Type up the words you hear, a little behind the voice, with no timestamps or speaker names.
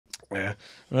Yeah,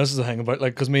 and this is the thing about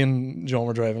like, because me and John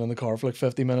were driving in the car for like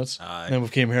 50 minutes, and then we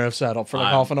came here, I've sat up for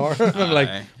like half an hour. And I'm like,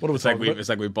 what are we talking about? It's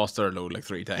like we busted our load like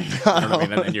 3 times. You know what I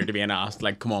mean? And then you're to being asked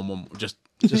like, come on, just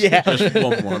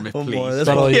one more, please. One more. Is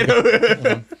that all you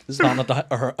it's not at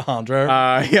the hand dryer.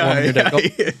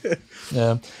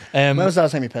 Yeah. When was the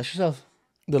last time you pissed yourself?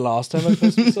 The last time I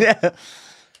pissed myself? Yeah.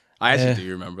 I actually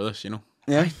do remember this, you know.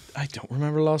 Yeah. I don't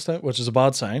remember the last time, which is a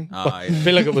bad sign. I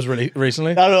feel like it was really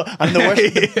recently. I don't know. And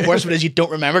the worst of it is you don't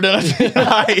remember doing it.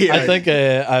 I think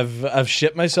I've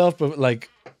shit myself, but like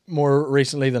more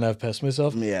recently than I've pissed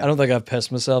myself. Yeah. I don't think I've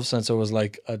pissed myself since I was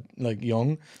like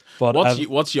young. But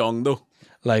what's young though?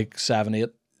 Like 7, 8.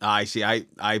 I see.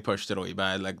 I pushed it away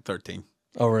by like 13.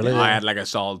 Oh really? I had like a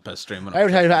solid piss stream.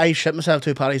 I shit myself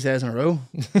 2 Paddy's days in a row.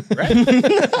 Right? Go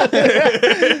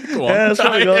on. Yeah, that's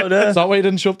what we got. Is that why you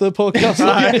didn't show up to the podcast?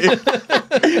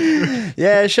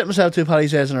 Yeah, I shit myself 2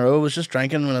 Paddy's days in a row. I was just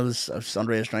drinking when I was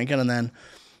underage drinking, and then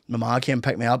my mom came and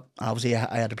picked me up. Obviously,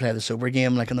 I had to play the sober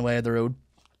game like on the way of the road,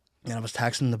 and I was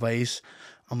texting the boys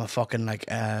on my fucking like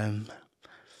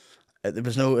it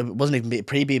wasn't even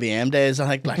pre-BBM days, I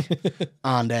think, like,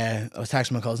 and I was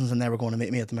texting my cousins and they were going to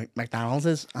meet me at the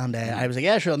McDonald's, and I was like,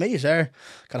 yeah, sure, I'll meet you, sir.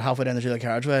 Got halfway down the Julia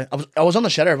carriageway. I was on the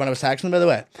shitter when I was texting, by the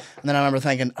way, and then I remember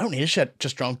thinking, I don't need a shit,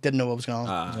 just drunk, didn't know what was going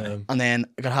on, and then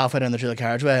I got halfway down the Julia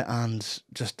carriageway and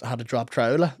just had to drop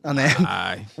trowel, and then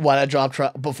while I dropped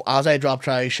as I dropped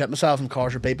trowel, shit myself, and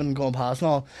cars were beeping going past and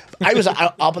all. I was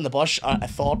up in the bush, I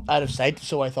thought out of sight,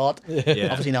 so I thought,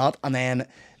 obviously not, and then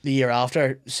the year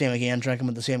after, same again, drinking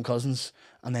with the same cousins,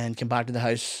 and then came back to the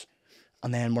house,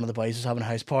 and then one of the boys was having a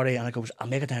house party, and I goes, I'll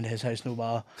make it down to his house, no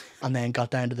bother. And then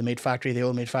got down to the meat factory, the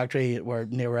old meat factory,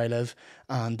 near where I live,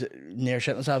 and near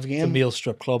shit myself again. The meal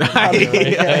strip club.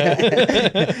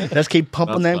 Let's keep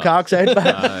pumping them cocks out.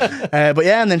 But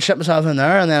yeah, and then shit myself in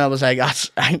there, and then I was like,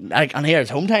 and here it's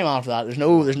home time after that. There's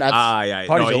party's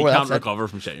you over, can't recover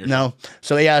from shit yourself. No.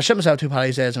 So yeah, I shit myself 2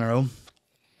 Paddy's days in a row.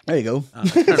 There you go.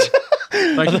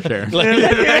 Thank you, Claire.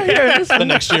 The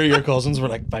next year, your cousins were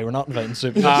like, "Bye, we're not inviting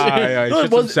Soupy." He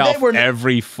shits himself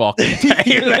every fucking time.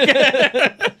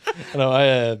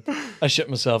 I shit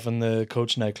myself in the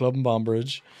Coach nightclub in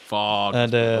Banbridge. Fuck.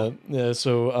 And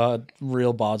so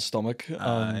real bad stomach.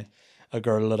 A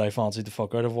girl that I fancied the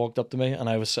fuck out of walked up to me, and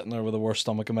I was sitting there with the worst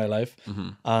stomach in my life.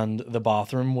 And the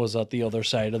bathroom was at the other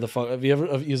side of the fuck. Have you ever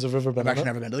been? I've actually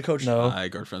never been to the Coach. No, my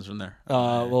girlfriend's from there.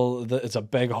 Well, it's a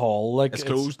big hall. Like it's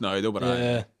closed now though,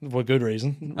 but for good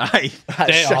reason. Day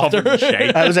after.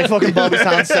 I was like fucking Bobby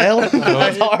Sands sale.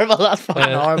 That's horrible. That's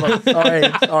fucking horrible. Sorry.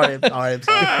 The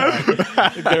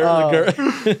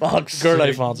girl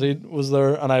I fancied was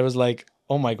there, and I was like,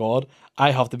 oh my god,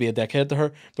 I have to be a dickhead to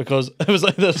her, because it was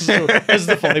like this. So, this is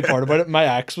the funny part about it. My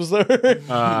ex was there.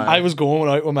 I was going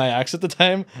out with my ex at the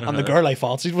time, and the girl I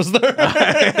fancied was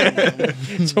there.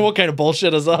 So what kind of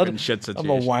bullshit is that? Shit situation.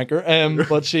 I'm a wanker.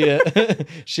 But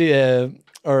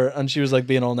she was like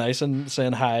being all nice and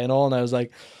saying hi and all, and I was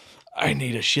like, I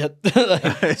need a shit.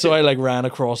 So I like ran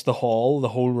across the hall, the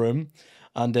whole room,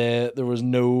 and there was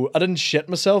I didn't shit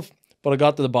myself, but I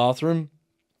got to the bathroom,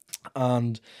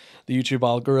 and the YouTube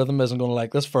algorithm isn't going to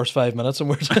like this first 5 minutes, and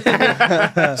we're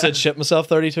said shit myself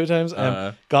 32 times.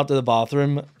 Got to the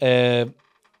bathroom,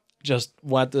 just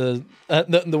went to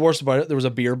the worst about it, there was a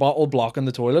beer bottle blocking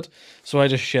the toilet, so I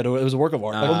just shit. It was a work of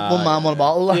art. One man, one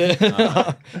bottle.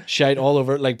 Shite all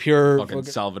over it, like pure fucking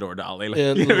Salvador Dali.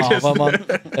 Lava,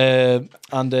 man.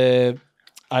 And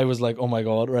I was like, oh my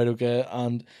god, right, okay,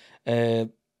 and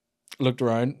looked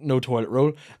around, no toilet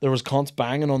roll. There was cunts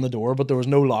banging on the door, but there was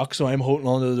no lock, so I'm holding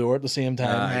onto the door at the same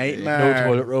time. No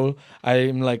toilet roll.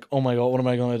 I'm like, oh my god, what am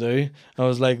I going to do? I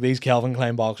was like, these Calvin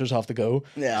Klein boxers have to go.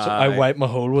 Yeah. So I wiped my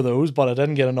hole with those, but I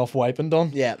didn't get enough wiping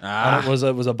done. Yeah. And it was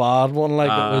a bad one.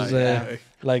 Like it was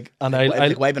like, and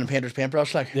I wiping a painter's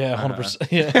paintbrush, like. Yeah,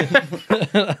 100%. Yeah.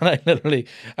 And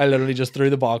I literally just threw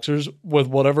the boxers with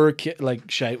whatever like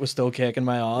shite was still kicking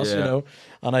my ass, you know.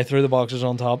 And I threw the boxers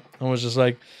on top and was just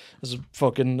like, this is a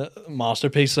fucking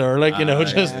masterpiece there, like, you know,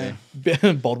 just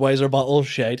Budweiser bottle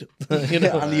shite, you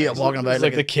know. And you walking about it's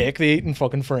like the cake they eat in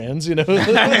fucking Friends, you know.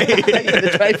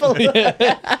 The trifle.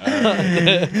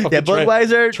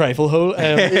 Budweiser trifle hole.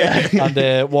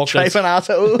 And walked out. Trifling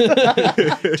asshole.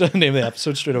 Just name the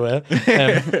episode straight away.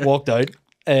 Walked out.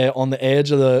 On the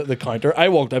edge of the counter. I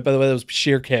walked out, by the way, there was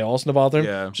sheer chaos in the bathroom.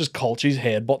 Yeah. Just Colchie's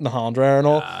headbutting the hand dryer and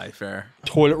all. Fair.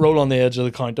 Toilet roll on the edge of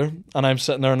the counter. And I'm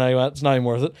sitting there and I went, it's not even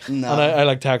worth it. No. And I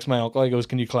like text my uncle, he goes,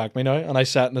 can you collect me now? And I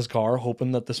sat in his car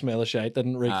hoping that the smell of shite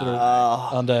didn't reek through.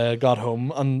 And got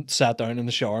home and sat down in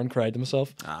the shower and cried to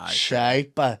myself.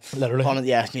 Shite, but literally. You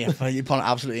pun it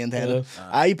absolutely intended.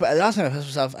 Last time I pissed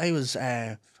myself, I was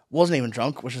wasn't even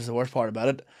drunk, which is the worst part about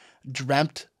it.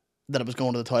 Dreamt that I was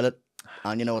going to the toilet,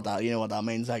 and you know what that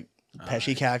means, like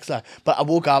peshy cacks. Like. But I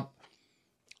woke up,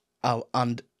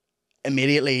 and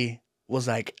immediately was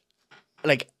like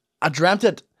I dreamt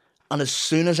it, and as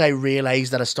soon as I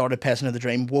realised that I started pissing in the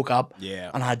dream, woke up,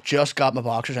 and I had just got my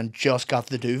boxers and just got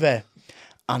the duvet.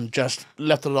 And just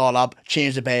lifted it all up,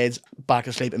 changed the beds, back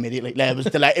to sleep immediately.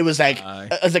 Like, it was like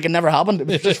it never happened. It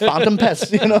was just phantom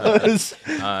piss, you know.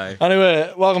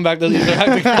 Anyway, welcome back to the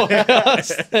Hectic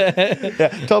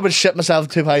Podcast. Talk about shit myself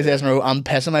 2 days in a row and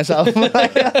pissing myself.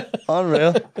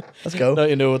 Unreal. Let's go. Now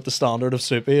you know what the standard of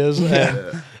Soupy is.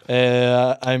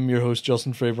 I'm your host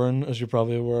Justin Freeburn, as you're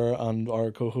probably aware, and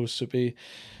our co-host Soupy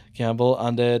Campbell,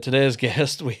 and today's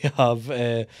guest we have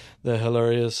the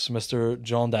hilarious Mr.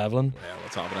 John Devlin. Yeah,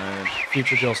 what's happening?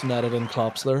 Future Justin editing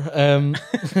Klopsler.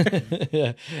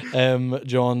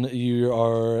 John, you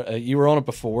were on it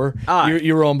before.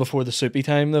 You were on before the Soupy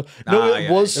time though. No,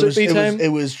 it was Soupy time.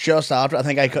 It was just after. I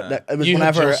think I could. It was you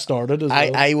whenever had just started. As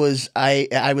well. I was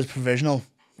provisional.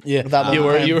 Yeah, you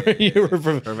were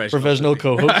provisional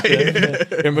co-host.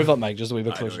 Here, move that mic just a wee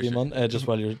bit closer to you, man. Just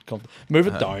while you're comfortable. Move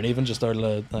it down, even just out of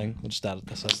the thing. We'll just edit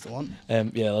this. That's the one.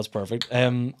 Yeah, that's perfect.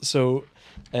 So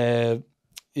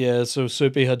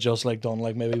Soupy had just like done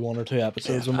like maybe 1 or 2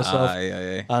 episodes with myself.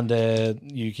 And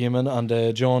you came in,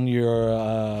 and John, you're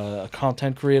a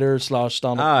content creator /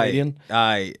 stand-up comedian.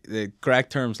 The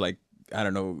correct terms like, I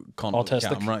don't know,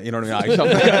 autistic camera, you know what I mean?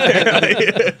 Something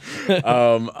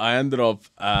I ended up,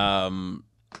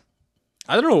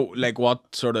 I don't know, like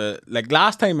what sort of, like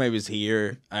last time I was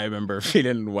here, I remember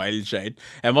feeling wild shite.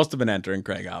 It must have been entering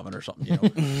Craigavon or something, you know.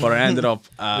 But I ended up.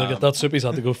 Look at that, Soupy's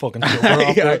had to go fucking sober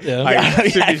after it. Yeah. I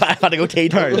had to go tea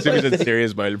time. Soupy's had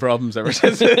serious bowel problems ever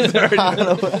since. But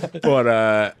Don't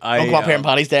go up here on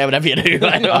Paddy's Day, whatever you do.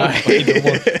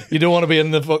 You don't want to be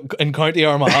in County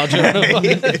Armagh.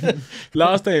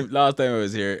 Last time I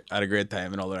was here, I had a great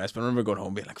time and all the rest. But I remember going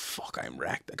home being like, "Fuck, I'm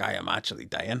wrecked. Like I am actually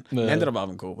dying." Yeah. Ended up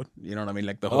having COVID. You know what I mean?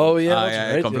 Like the whole.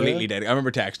 That's right, completely dead. I remember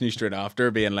texting you straight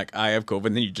after, being like, "I have COVID,"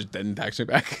 and then you just didn't text me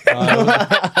back.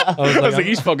 I was like,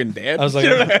 "He's fucking dead." I was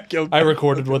like, I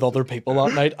recorded with other people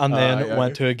that night, and then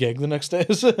went to a gig the next day.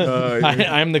 So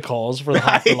I'm the cause for the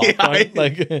half the lockdown.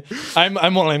 Like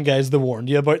I'm one of them guys that warned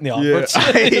you about in the adverts.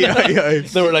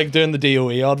 They were like doing the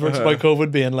DOE adverts about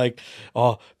COVID, being like,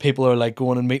 "Oh, people are like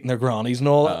going and meeting their grannies and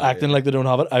all, acting like they don't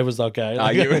have it." I was that guy.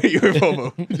 Like, you were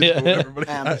FOMO.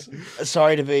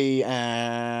 Sorry to be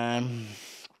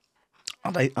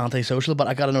antisocial, but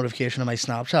I got a notification on my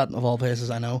Snapchat of all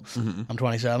places I know. I'm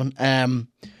 27.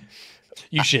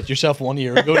 You shit yourself 1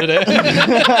 year ago today.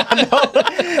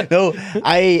 No,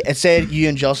 it said you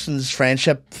and Justin's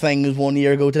friendship thing was 1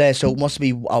 year ago today, so it must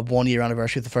be a 1 year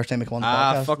anniversary of the first time I came on the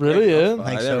podcast. Fuck really? Yeah. I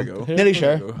think there so. we go. Nearly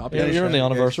sure. You're in the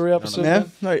anniversary episode. Yeah,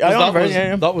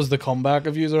 That was the comeback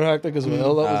of User Hectic as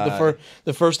well. That was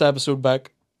the first episode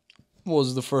back.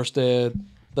 Was the first day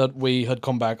that we had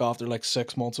come back after like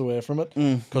 6 months away from it,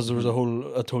 because there was a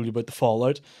whole. I told you about the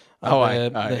fallout.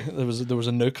 There was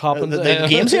a nuke happened. The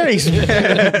game series.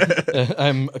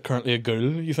 I'm currently a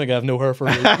ghoul. You think I have no hair for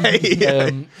a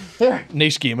reason?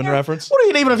 Niche gaming reference. What are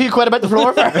you leaving a few quid about the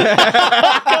floor for?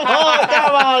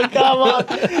 Come on.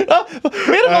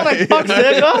 Wait a minute, fuck's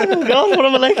sake. Oh, God, what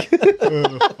am I like?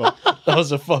 That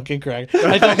was a fucking crack.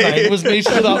 I thought mine was niche,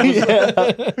 so that was...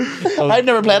 I've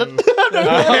never played it.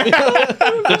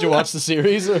 Did you watch the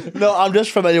series? Or? No, I'm just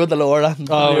familiar with the lore. Yeah.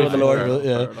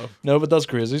 No, but that's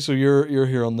crazy. So you're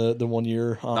here on the 1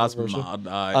 year anniversary. That's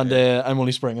mad. And I'm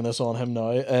only springing this on him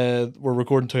now. We're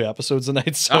recording 2 episodes a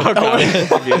night. So I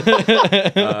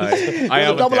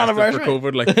have a double anniversary for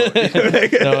COVID.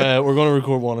 no, we're going to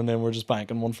record one, and then we're just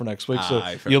banking one for next week. So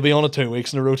you'll be on it 2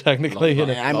 weeks in a row technically. You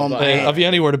know. I'm on. Have you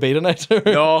anywhere to be tonight?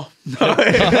 No, not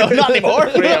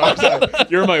anymore.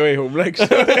 You're my way home, like.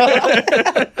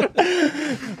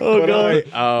 Oh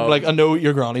God! Like I know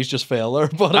your granny's just fell there,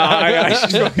 but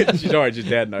she's alright. She's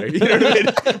dead now. You know what I mean?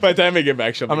 By the time I get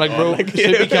back, she'll I'm like, bro,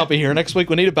 Soupy can't be here next week.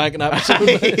 We need a banking episode.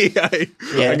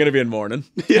 I'm gonna be in mourning.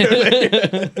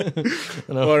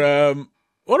 But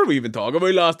what are we even talking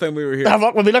about last time we were here?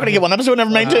 We'll be looking to get one episode, never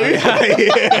mind 2.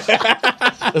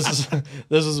 This is what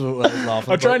I was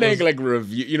laughing. I'm trying to think like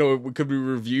review. You know, could we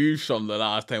review from the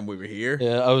last time we were here?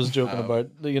 Yeah, I was joking about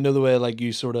the way like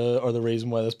you sort of are the reason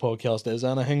why this podcast is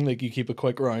anything. Like you keep it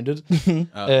quite grounded.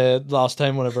 Last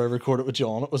time, whenever I recorded with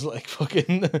John, it was like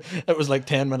fucking. It was like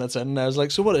 10 minutes in, and I was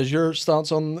like, "So what is your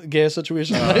stance on the gay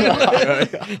situation?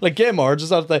 Like gay marriage is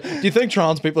that thing? Do you think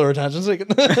trans people are attention seeking?"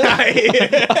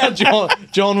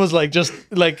 John was like just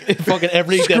like fucking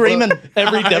every Screaming.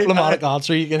 every diplomatic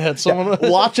answer you can hit someone.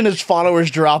 watching his followers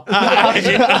drop. And I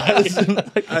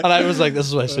was like, this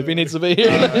is why Soupy needs to be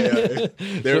here.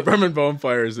 They were burning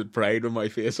bonfires at Pride with my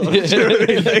face on it.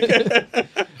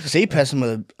 See, pissing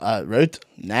with a root,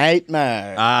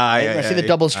 nightmare. Yeah, See the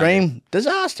double stream,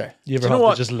 disaster. You ever Do you know have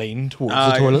what? to just lean towards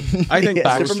the toilet? I think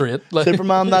Back straight. Like,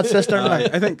 Superman, that sister.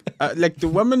 I think like the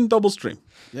women double stream.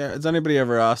 Yeah, has anybody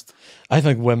ever asked? I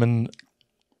think women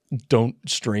don't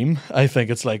stream. I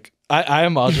think it's like I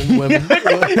imagine women.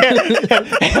 Trans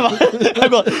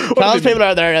people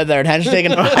are their attention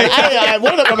taken. What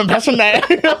are the women pissing now?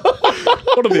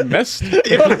 What have we missed?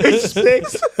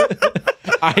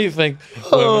 I think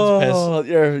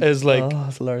women's piss is like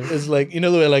that's hilarious. is like, you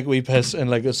know the way like we piss in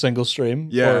like a single stream.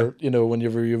 Yeah. Or you know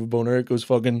whenever you have a boner it goes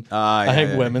fucking. I yeah, think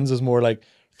yeah. women's is more like.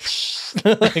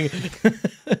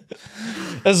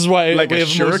 This is why Like we a have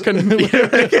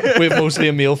shuriken. we have mostly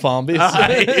a male fan base.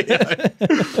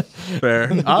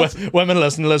 Fair. Ah, Women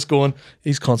listening to this going,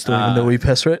 he's constantly even know we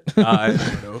piss, right? I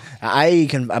don't know.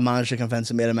 I managed to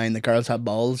convince a mate of mine the girls have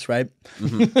balls, right?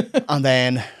 And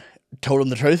then told them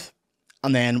the truth.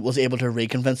 And then was able to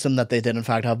reconvince them that they did in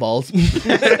fact have balls. and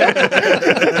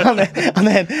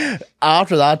then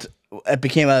after that, it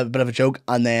became a bit of a joke.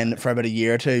 And then for about a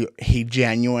year or two, he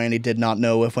genuinely did not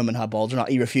know if women had balls or not.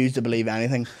 He refused to believe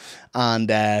anything. And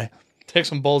Take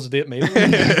some balls to date me.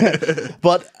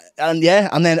 and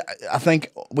then I think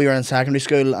we were in secondary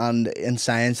school, and in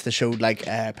science they showed like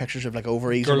pictures of like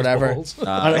ovaries or Girls' whatever. balls.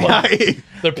 And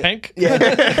They're pink. yeah,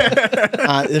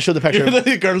 they showed the picture.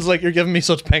 The girl's like, you're giving me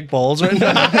such pink balls right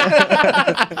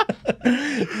now.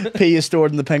 Pee is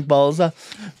stored in the pink balls.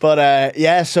 But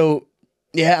so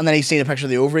yeah, and then he seen a picture of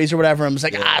the ovaries or whatever, and was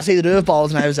like, see the do have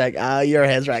balls, and I was like, your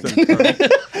head's right.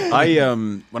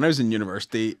 When I was in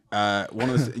university, one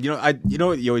of the you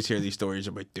always hear these stories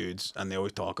about dudes, and they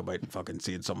always talk about fucking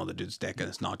seeing some of the dude's dick, and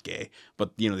it's not gay,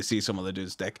 but you know they see some of the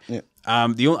dude's dick. Yeah.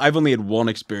 I've only had one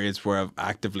experience where I've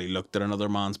actively looked at another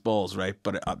man's balls, right?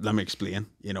 But let me explain.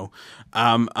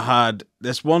 I had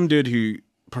this one dude who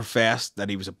professed that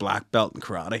he was a black belt in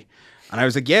karate. And I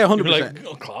was like, yeah, 100%. Like,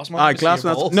 class man. Class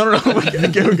man. No.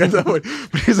 Get that one.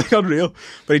 But he was like unreal.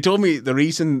 But he told me the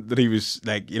reason that he was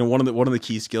like, one of the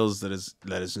key skills that his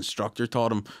instructor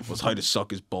taught him was how to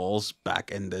suck his balls back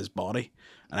into his body.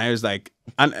 And I was like,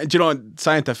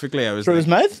 scientifically, I was Through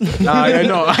like, his mouth? I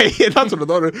know. That's what I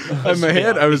thought. In my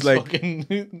head, I was like,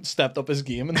 fucking stepped up his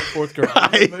game in the fourth grade.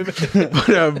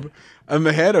 but in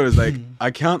my head, I was like,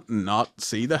 I can't not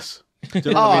see this. Do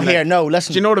you know what I mean? No,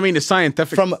 listen. Do you know what I mean? It's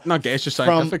scientific. From- not gay, it's just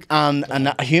scientific. From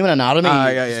a human anatomy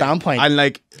standpoint, And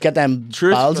like, get them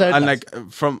balls out. and like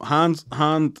from hand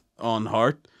on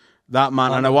heart, that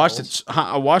man, and I watched it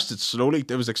slowly.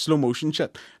 It was like slow motion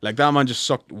shit. Like that man just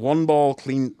sucked one ball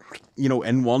clean,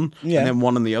 in one, and then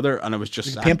one in the other, and it was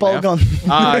just paintball gun.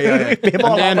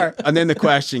 Paintball and then the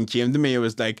question came to me. It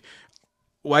was like,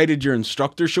 why did your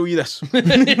instructor show you this? You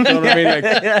know what I mean?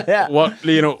 Like, what,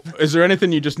 is there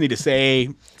anything you just need to say,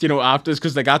 after this?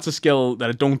 Because like that's a skill that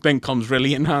I don't think comes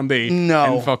really in handy in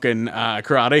fucking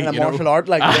karate. In a martial art,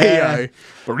 like,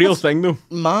 but real thing though.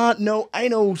 I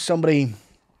know somebody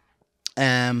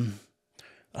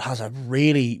has a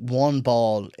really, one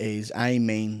ball is,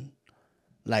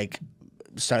 like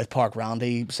South Park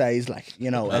Randy size, like,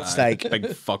 it's like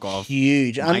big fuck off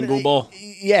huge mango ball.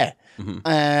 Yeah.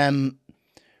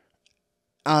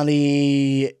 And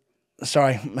he,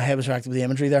 sorry, my head was reacting with the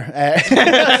imagery there.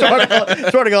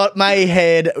 Swear to God, my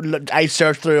head, I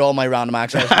searched through all my random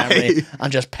access memory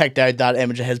and just picked out that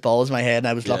image of his balls in my head, and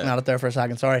I was looking at it there for a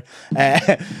second, sorry.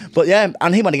 But yeah,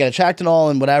 and he went to get it checked and all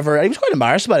and whatever. He was quite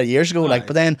embarrassed about it years ago, but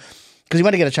then, because he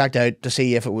went to get it checked out to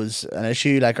see if it was an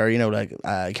issue,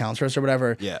 or cancerous or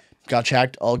whatever. Yeah. Got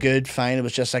checked, all good, fine. It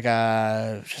was just like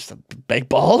a big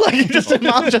ball. Like, you just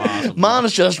imagine, man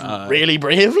is just really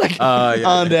brave. Like,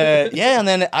 and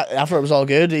then after it was all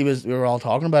good, we were all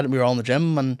talking about it. We were all in the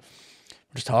gym and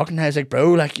we're just talking. And I was like,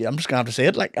 bro, like, I'm just gonna have to say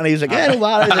it. Like, and he was like, yeah, no,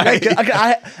 what?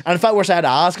 And if I were to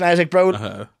ask, and I was like, bro,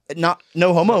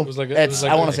 no homo. It was like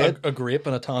I want to say it. A grape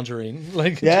and a tangerine.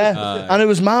 Like, and it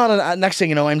was mad. And next thing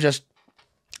you know, I'm just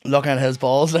looking at his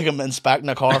balls like I'm inspecting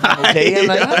a car from OT, and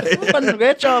like, a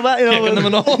great job, kicking them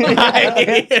and all.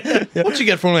 What'd you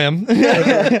get from him?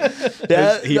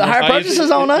 The higher purchases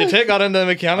on You now. take that into the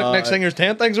mechanic, next thing there's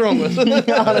 10 things wrong with it.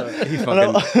 He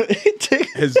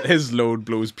fucking his load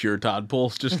blows pure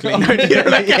tadpoles just clean out here,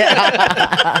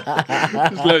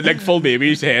 like full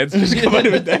babies' heads just come out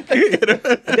of his neck.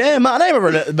 Yeah, man, I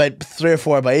remember about 3 or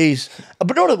 4 buys, but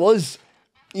you know what it was?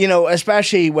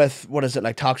 Especially with, what is it,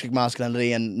 like toxic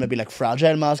masculinity and maybe like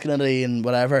fragile masculinity and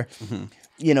whatever,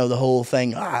 the whole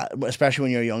thing, especially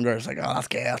when you're younger, it's like, oh, that's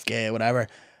gay, whatever.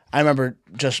 I remember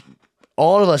just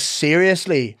all of us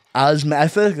seriously as men. I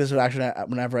feel like this was actually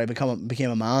whenever I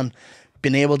became a man,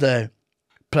 being able to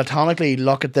platonically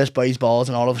look at this boy's balls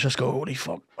and all of us just go, holy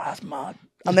fuck, that's mad.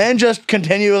 And then just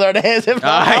continue with our days. If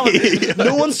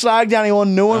no one slagged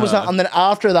anyone, no one was that. And then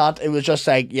after that, it was just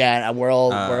like, yeah, we're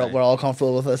all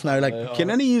comfortable with this now. Like, can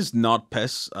any use not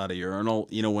piss at a urinal?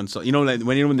 You know when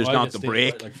when there's not the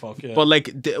break. Like, fuck, yeah. But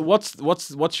like,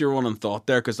 what's your one thought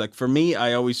there? Because like for me,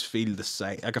 I always feel the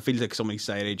side. Like I feel like somebody's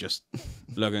side just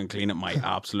looking clean at my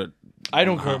absolute. I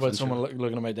don't care about someone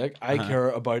looking at my dick. I care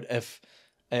about if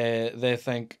they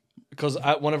think. Because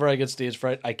whenever I get stage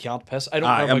fright, I can't piss. I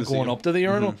don't care about going up to the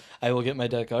urinal. I will get my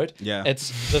dick out. Yeah.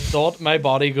 It's the thought, my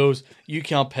body goes, you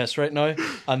can't piss right now.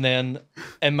 And then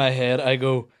in my head, I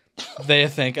go, they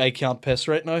think I can't piss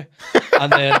right now.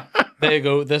 And then they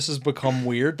go, this has become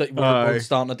weird that we're both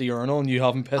standing at the urinal and you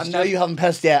haven't pissed and now you haven't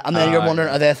pissed yet. And then you're wondering,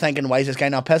 are they thinking, why is this guy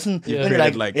not pissing? Yeah. Then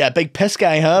you're like, yeah, big piss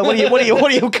guy, huh? What are you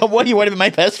worried about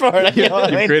my piss for? Like, you know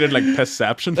what I mean? Created like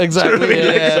pissception. Exactly.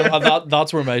 Yeah. So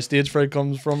that's where my stage fright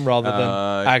comes from, rather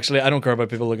than actually, I don't care about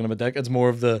people looking at my dick. It's more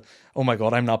of the, oh my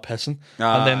god, I'm not pissing,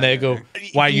 and then they go,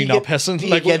 why are you not pissing?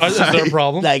 Like, is there a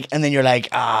problem? Like, and then you're like,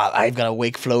 I've got a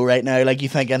weak flow right now. Like, you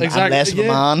thinking, I'm less of a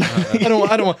man. I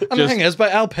don't want. And the thing is,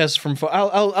 but I'll piss from.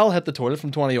 I'll hit the toilet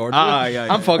from 20 yards away.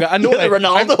 I'm fucking. I know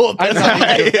Ronaldo.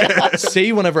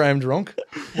 See, whenever I'm drunk,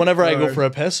 whenever I go for a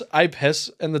piss, I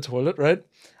piss in the toilet, right?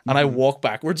 And I walk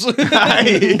backwards. I've done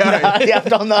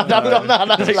that.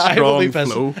 That's I will be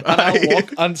pissing. And I'll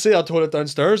walk and see that toilet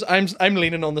downstairs. I'm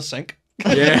leaning on the sink.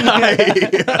 Yeah.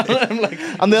 I'm like,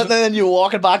 and then you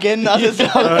walk it back in.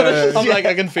 I'm like,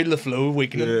 I can feel the flow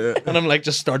weakening, and I'm like,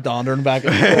 just start dandering back.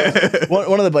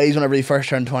 One of the boys, whenever he first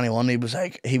turned 21, he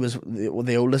was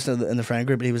the oldest in the friend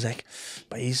group, but he was like,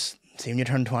 boys, see, when you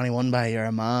turn 21, you're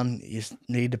a man, you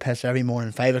need to piss every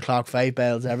morning, 5 o'clock, 5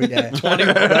 bells every day.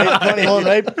 21,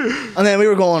 right? And then we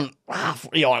were going, what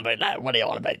are you on about that? What are you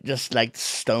on about? Just like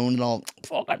stoned and all,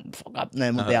 fuck up. And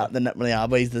then when the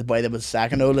boys, the boy that was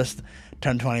second oldest,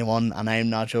 turned 21, and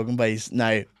I'm not joking, boys.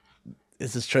 Now,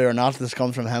 is this true or not? This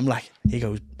comes from him. Like, he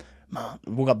goes, man,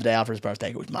 woke up the day after his birthday.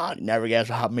 He goes, man, you never guess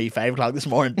what happened to me 5 o'clock this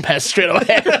morning. Piss straight away.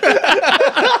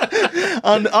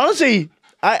 And honestly,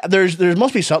 there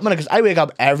must be something, because I wake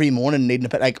up every morning needing to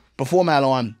piss, like before my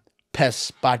alarm, piss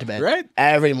back to bed. Right.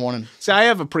 Every morning. See, I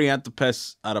have a preemptive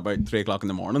piss at about 3 o'clock in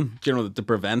the morning. Do you know that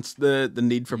prevents the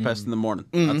need for piss in the morning?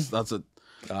 That's it.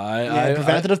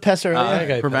 Preventative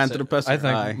pisser. Preventative pisser. I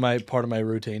think my part of my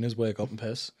routine is wake up and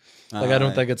piss. Like, I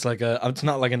don't think it's like it's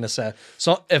not like a necessity.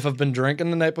 So if I've been drinking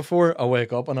the night before, I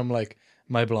wake up and I'm like,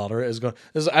 my bladder is going.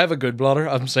 I have a good bladder.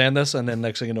 I'm saying this, and then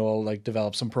next thing you know, I'll like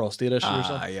develop some prostate issue or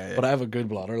something. Yeah. But I have a good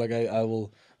bladder. Like, I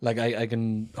will. Like, I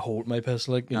can hold my piss.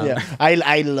 Like, you know. Yeah.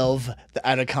 I love the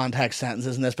out of context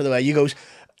sentences in this. By the way, you goes,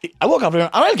 I woke up here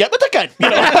and I'll get with the guy. You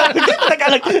know,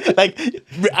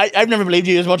 I've never believed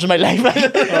you as much in my life.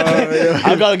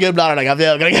 I've got a good bladder. Like, I'm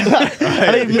gonna get that.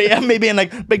 And me being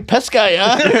like, big piss guy,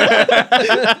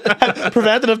 huh?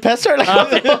 Preventative pisser.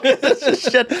 Like, this is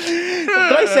shit. Did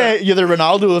I say you're the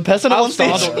Ronaldo of pissing at one stage?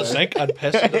 I'll stand on the sink and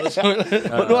piss into the toilet.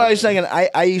 But no, I was thinking,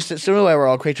 I used to, so we're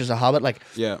all creatures of habit. Like,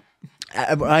 yeah.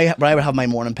 I would have my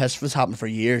morning piss. This happened for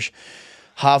years.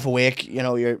 Half awake, you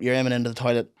know, you're aiming into the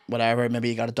toilet, whatever. Maybe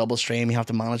you got a double stream, you have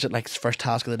to manage it, like it's first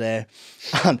task of the day.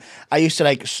 And I used to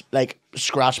like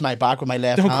scratch my back with my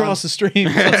left hand. Don't cross the stream.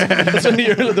 That's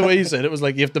the way you said it was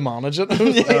like you have to manage it.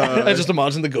 I just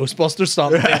imagine the Ghostbusters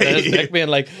standing there, his neck being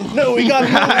like, no, we got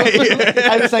it.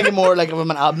 I was thinking more like from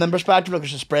an admin perspective, like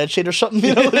there's a spreadsheet or something,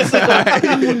 you know.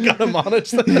 We gotta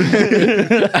manage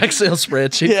the Excel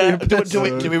spreadsheet. Yeah.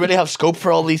 Do we really have scope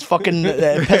for all these fucking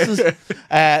pisses?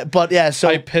 But yeah, so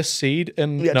I piss seed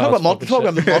and talk about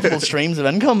multiple streams of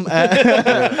income. But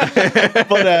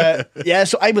yeah,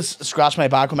 so I would scratch my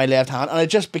back with my left hand, and it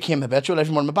just became habitual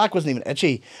every morning. My back wasn't even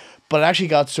itchy, but it actually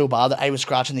got so bad that I was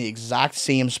scratching the exact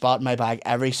same spot in my back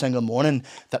every single morning,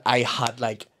 that I had,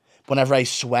 like, whenever I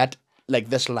sweat, like,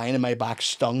 this line in my back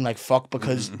stung like fuck,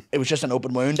 because it was just an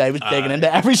open wound I was digging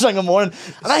into every single morning.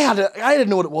 And I didn't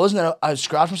know what it was, and then I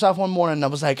scratched myself one morning and I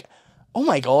was like, oh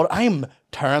my god, I'm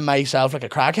tearing myself like a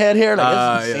crackhead here.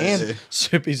 Like, it's insane. Yeah.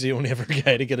 Soupy's the only ever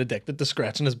guy to get addicted to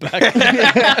scratching his back. I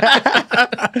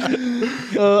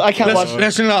can't watch.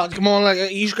 Listen, lad, come on,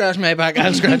 like, you scratch my back,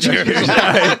 I'll scratch yours.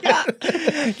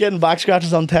 Getting back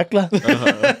scratches on Tekla.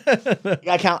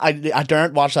 I can't. I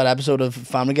daren't watch that episode of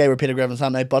Family Guy where Peter Griffin's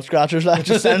having night butt scratchers. That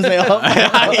just sends me up.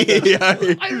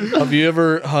 Have you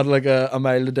ever had like a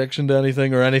mild addiction to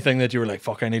anything, or anything that you were like,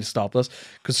 fuck, I need to stop this?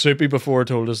 Because Soupy before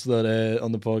told us that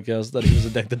on the podcast that he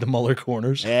was addicted to Muller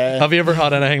corners. Yeah. Have you ever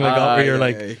had anything like that where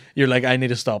yeah. you're like, I need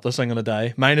to stop this, I'm gonna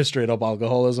die? Mine is straight up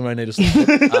alcoholism. I need to stop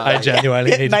it. I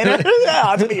genuinely need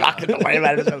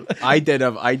to. I did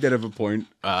have a point.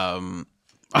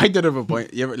 I did have a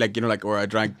point. You ever, like, you know, like where I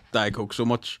drank Diet Coke so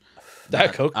much.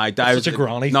 Diet Coke. Such a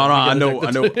granny. No, I know,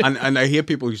 and I hate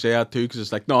people who say that too, because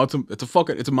it's like, no, it's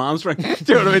a man's drink.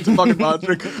 Do you know what I mean? It's a fucking man's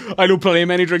drink. I don't plenty of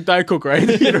men who drink Diet Coke, right?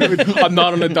 You know what I mean? I'm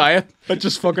not on a diet. I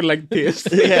just fucking like taste.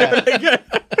 Yeah.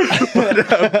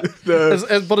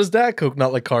 But is Diet Coke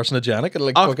not like carcinogenic?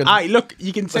 Like fucking... Look,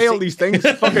 you can say all these things.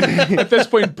 Fucking at this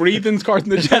point, breathing's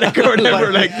carcinogenic or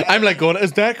whatever. Like, I'm like going,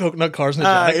 is Diet Coke not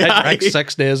carcinogenic? I drank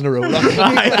 6 days in a row.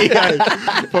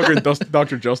 Fucking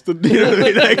Dr. Justin. You know what I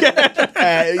mean? Like,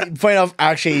 funny enough,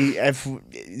 actually, if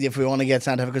we want to get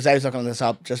scientific, because I was looking this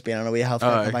up, just being on a wee health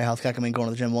kick, my health kick, I mean, going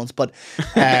to the gym once, but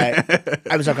I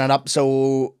was looking it up.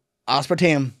 So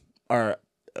aspartame, or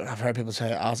I've heard people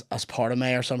say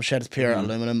aspartame or some shit, it's pure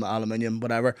aluminium,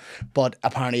 whatever. But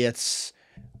apparently it's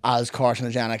as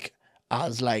carcinogenic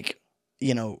as, like,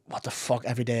 you know, what the fuck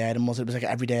everyday item was it? It was like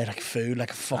everyday, like, food, like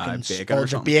a fucking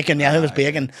spurge of bacon. Yeah, it was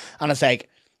bacon. And it's like,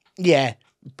 yeah,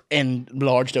 in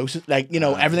large doses, like, you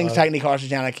know, everything's technically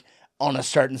carcinogenic on a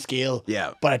certain scale,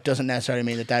 but it doesn't necessarily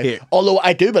mean that although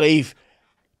I do believe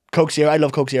Coke Zero, I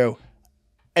love Coke Zero,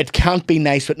 it can't be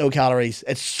nice with no calories.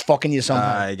 It's fucking you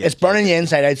somehow. It's burning you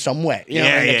inside out some way. You know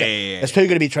what I mean? It's too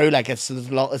good to be true. Like, it's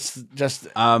just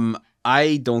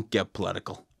I don't get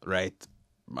political, right?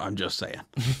 I'm just saying.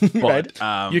 But,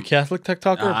 you Catholic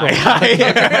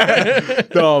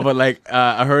TikToker? No, but like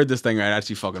I heard this thing, right?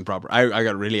 Actually, fucking proper. I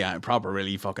got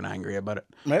really fucking angry about it.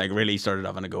 Right? Like, really started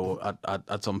having a go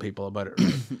at some people about it.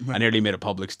 Right? I nearly made a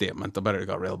public statement about it. It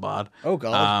got real bad. Oh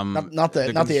god! Not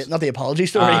the apology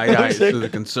story. So the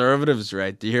Conservatives,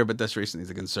 right? Do you hear about this recently?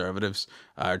 The Conservatives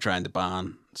are trying to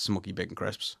ban smoky bacon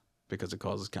crisps because it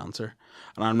causes cancer.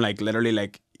 And I'm like, literally,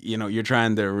 like, you know, you're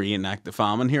trying to reenact the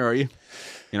famine here, are you?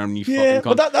 You know, and you fucking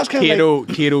but that's kind of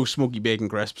like keto smoky bacon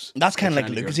crisps. That's kind of like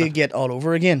Lucas get all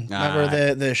over again.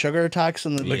 Remember the sugar tax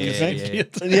and the Lucas thing?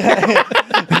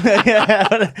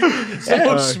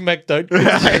 Someone smacked out.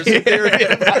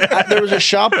 There was a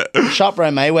shop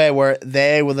around my way where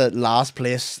they were the last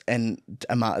place in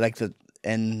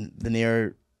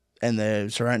the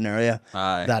surrounding area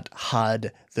that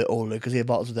had the old Lucas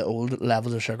bottles with the old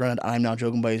levels of sugar in it. I'm not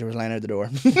joking, boys. There was a line out the door.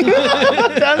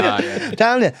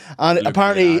 Telling you. And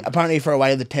apparently for a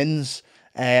while the tins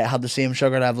had the same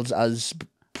sugar levels as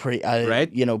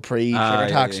pre-sugar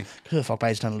tax. Who the fuck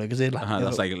buys a ton of Lucas?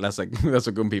 That's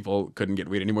like when people couldn't get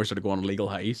weed anymore, so they go on illegal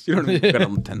highs. You know what I mean? Get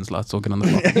on the tin slots, soaking on the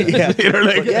fucking you know,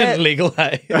 like, illegal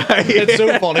high. It's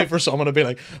so funny for someone to be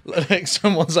like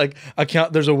someone's like, I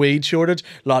can't. There's a weed shortage,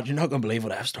 lad. You're not gonna believe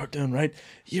what I've started doing. Right?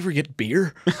 You ever get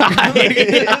beer?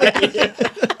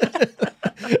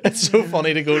 It's so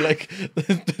funny to go like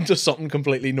just something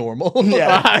completely normal.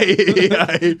 Yeah.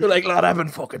 You're like, lad, I've been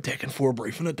fucking taking 4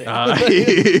 briefing a day.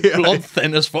 Blood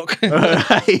thin as fuck.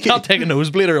 Can't take a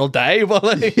nosebleed or I'll die.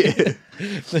 But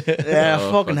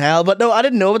fucking hell. But no, I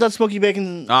didn't know about that smoky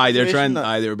bacon.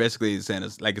 They were basically saying,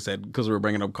 it's like I said, because we were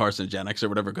bringing up carcinogenics or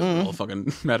whatever, because we're all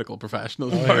fucking medical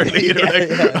professionals. Apparently,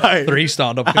 3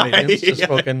 stand-up comedians just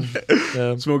fucking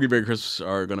smoky bacon crisps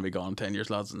are going to be gone 10 years,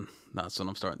 lads, and that's when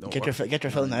I'm starting to get your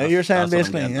fill now. You're saying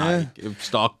basically,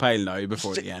 stockpile now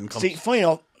before the end comes. See, funny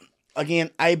enough, again,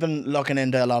 I've been looking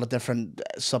into a lot of different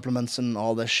supplements and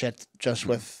all this shit, just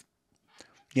with,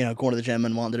 you know, going to the gym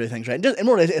and wanting to do things right.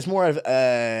 It's more of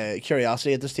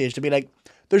curiosity at this stage to be like,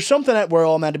 there's something that we're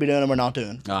all meant to be doing and we're not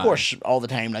doing. Of course, all the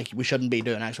time, like, we shouldn't be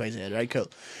doing X, Y, Z, right? Cool.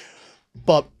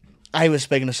 But I was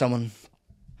speaking to someone,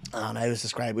 and I was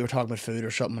describing, we were talking about food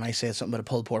or something, and I said something about a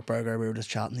pulled pork burger. We were just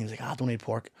chatting. He was like, I don't eat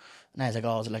pork. And I was like,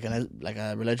 oh, is it like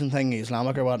a religion thing,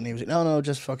 Islamic or what? And he was like, no,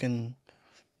 just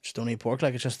don't eat pork.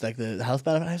 Like, it's just like the health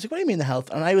benefit. And I was like, what do you mean the health?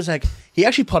 And I was like, he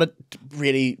actually put it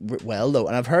really well though.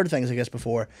 And I've heard things like this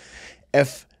before.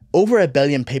 If over 1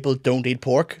 billion people don't eat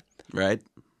pork, right,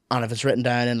 and if it's written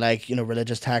down in, like, you know,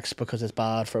 religious texts because it's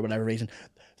bad for whatever reason,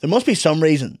 there must be some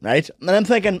reason, right? And I'm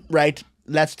thinking, right,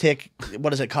 let's take,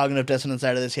 cognitive dissonance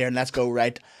out of this here, and let's look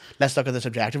at this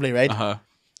objectively, right?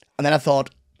 And then I thought,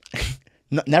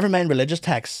 never mind religious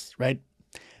texts, right?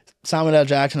 Samuel L.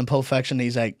 Jackson in Pulp Fiction,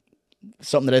 he's like,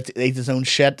 something that eats his own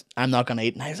shit, I'm not going to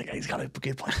eat. And I was like, he's got a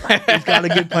good point. He's got a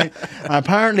good point. And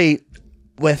apparently,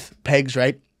 with pigs,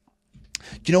 right?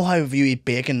 Do you know how if you eat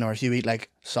bacon or if you eat like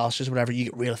sausages or whatever, you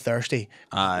get real thirsty?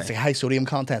 It's like high sodium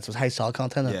content, so it's high salt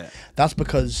content. That's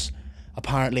because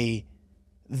apparently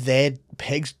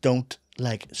pigs don't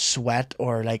like sweat,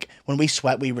 or like when we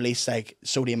sweat, we release like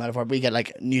sodium out of we get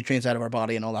like nutrients out of our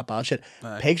body and all that bad shit.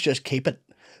 Pigs just keep it.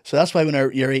 So that's why when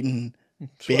you're eating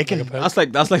bacon, that's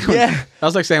like that's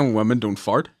like saying women don't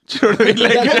fart. Do you know what I mean?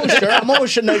 Like, I'm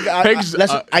always sure. Pigs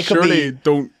listen, I could surely be.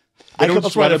 don't. They don't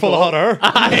that's sweat why it full of hot air.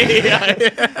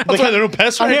 That's why they don't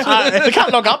piss. Right? They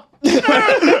can't look up.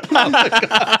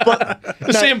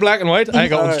 The same black and white. I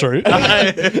got one's true.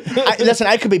 Listen,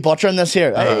 I could be butchering this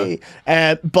here,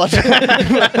 but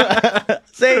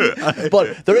see,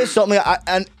 but there is something.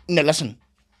 No, listen,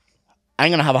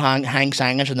 I'm gonna have a hang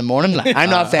sandwich in the morning. Like, I'm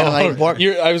not saying I'm like pork.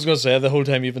 I was gonna say the whole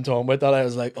time you've been talking about that, I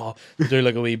was like, oh, do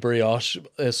like a wee brioche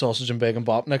sausage and bacon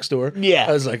bop next door. Yeah,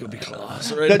 I was like, it'd be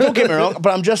class. Right? Now, don't get me wrong,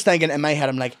 but I'm just thinking in my head,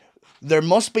 I'm like, there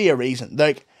must be a reason,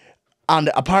 like.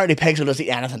 And apparently pigs will just eat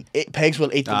anything. Pigs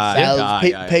will eat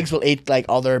themselves. Pigs will eat like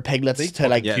other piglets to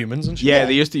like humans and shit. Yeah,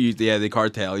 they used to use the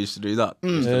cartel used to do that.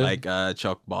 Used to like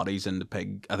chuck bodies into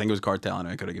pig. I think it was cartel, and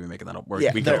I could have been making that up. We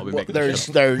could all be making this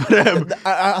shit up.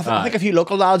 I think a few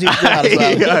local lads used to do that as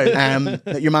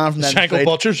well. Your man from the Shankle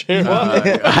butchers here.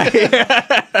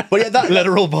 But yeah, that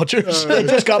Literal butchers. it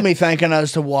just got me thinking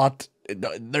as to what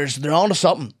they're onto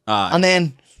something. And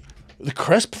then the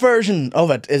crisp version of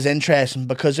it is interesting,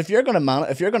 because if you're gonna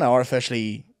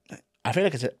artificially, I feel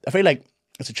like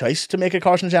it's a choice to make it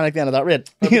carcinogenic at the end of that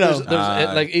rate.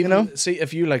 See,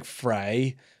 if you like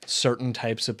fry certain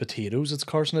types of potatoes, it's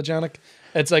carcinogenic.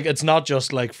 It's like, it's not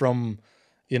just like from,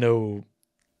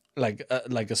 like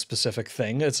a specific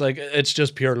thing. It's like, it's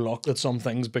just pure luck that some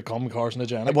things become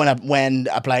carcinogenic when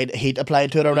heat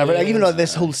applied to it or whatever. Like, even though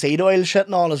this whole seed oil shit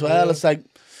and all as well, it's like.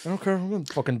 I don't care. I'm going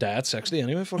to fucking die at 60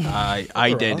 anyway.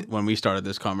 I did. When we started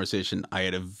this conversation, I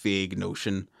had a vague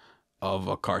notion of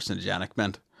what carcinogenic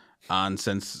meant. And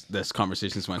since this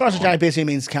conversation's went carcinogenic on, basically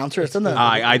means cancerous, doesn't it?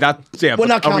 Well,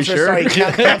 not cancerous, sure? sorry.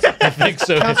 I think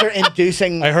so.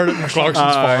 Cancer-inducing. I heard it in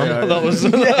Clarkson's farm. That was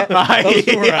where I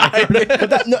heard it. But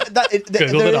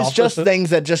there's just things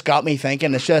that just got me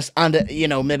thinking. It's just, and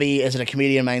maybe is it a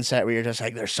comedian mindset where you're just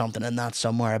like, there's something in that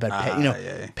somewhere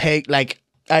about pig, like,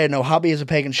 I don't know, hobby is a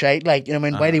pig and shite. Like,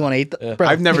 why do you want to eat that?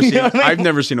 I've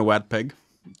never seen a wet pig.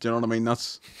 Do you know what I mean?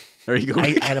 There you go.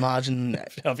 I'd imagine.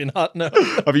 Have you not? No.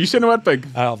 Have you seen a wet pig?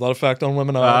 I have that effect on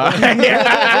women. God.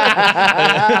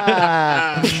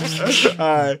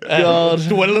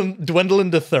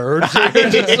 Dwindling to thirds.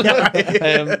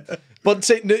 But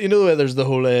see, the way there's the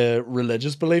whole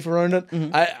religious belief around it.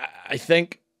 Mm-hmm. I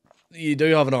think you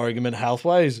do have an argument health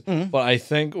wise, but I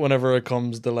think whenever it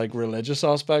comes to like religious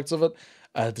aspects of it,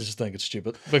 I just think it's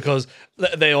stupid, because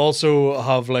they also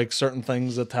have like certain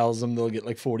things that tells them they'll get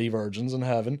like 40 virgins in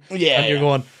heaven. Yeah, and you're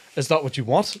going, is that what you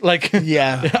want? Like,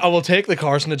 yeah, I will take the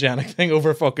carcinogenic thing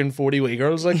over fucking 40 wee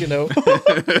girls, like,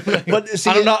 But see,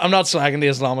 and I'm not slagging the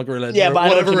Islamic religion, yeah, but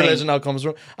whatever religion that comes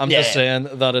from. I'm just saying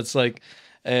that it's like.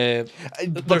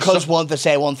 Because they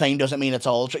say one thing doesn't mean it's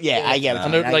all true. Yeah, I get it.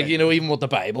 And even what the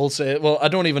Bible says. Well, I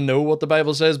don't even know what the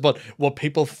Bible says, but what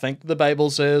people think the Bible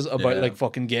says about like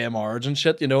fucking gay marriage and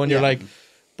shit, and you're like,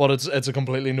 but it's a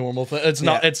completely normal thing. It's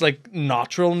not. It's like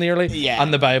natural nearly. Yeah.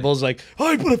 And the Bible's like,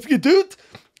 hey, but if you do it,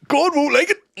 God won't like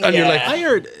it. And you're like, I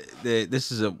heard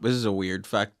this is a weird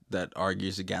fact that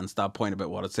argues against that point about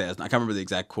what it says. And I can't remember the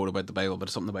exact quote about the Bible, but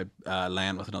it's something about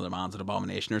laying with another man's an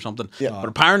abomination or something. Yeah. But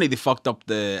apparently they fucked up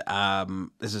the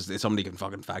somebody can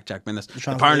fucking fact check me on this.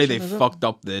 Apparently they fucked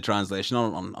up the translation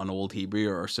on Old Hebrew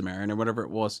or Sumerian or whatever it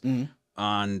was.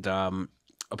 And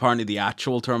apparently the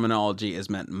actual terminology is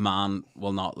meant man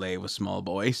will not lay with small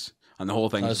boys. And the whole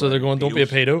thing is so they're going, don't be a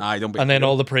pedo. Don't be and then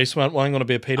all the priests went, well, I'm going to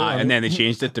be a pedo. And then they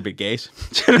changed it to be gays.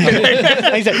 Fuck that.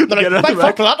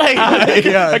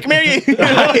 Come here, you.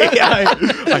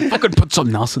 I fucking put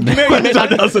something else in there.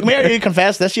 Come here, you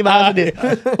confess this, you man.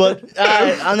 But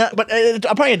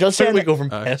apparently it does say. We go from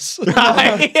piss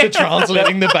to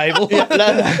translating the Bible.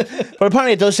 But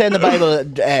apparently it does say in the Bible,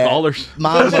 scholars,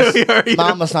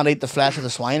 man must not eat the flesh of the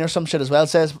swine or some shit as well. It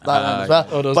says that as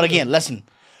well. But again, listen.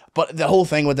 But the whole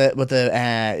thing with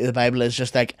the Bible is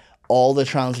just like all the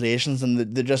translations, and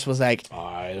they just was like,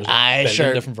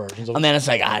 sure, different versions of it. And then it's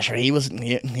like, sure, he was,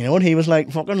 you know what, he was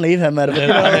like, fucking leave him out of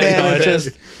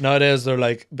it. Nowadays they're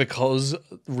like, because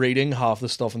reading half the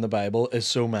stuff in the Bible is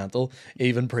so mental,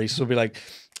 even priests will be like,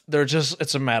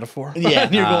 it's a metaphor. Yeah.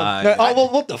 And you're going,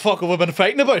 well, what the fuck have we been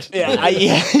fighting about? Yeah.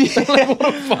 What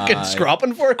am I fucking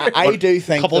scrapping for? I do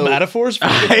think a couple metaphors for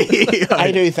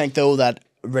I do think though that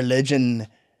religion,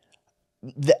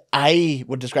 I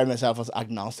would describe myself as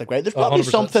agnostic, right? There's probably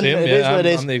something. Same, it is what it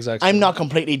is. I'm not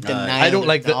completely denying. I don't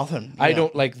like nothing. I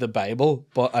don't like the Bible,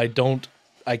 but I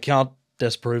can't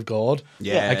disprove God.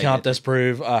 Yeah, I can't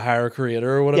disprove a higher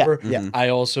creator or whatever. Yeah. I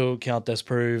also can't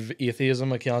disprove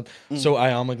atheism. I can't. So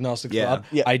I am agnostic to that.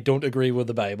 Yeah. I don't agree with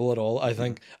the Bible at all. I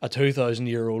think a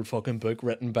 2,000-year-old fucking book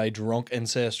written by drunk,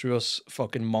 incestuous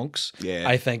fucking monks. Yeah.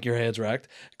 I think your head's wrecked,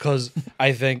 because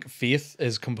I think faith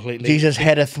is completely. Jesus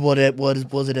headeth what it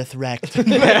was it wrecked.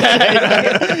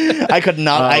 I could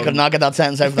not get that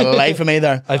sentence out for the life of me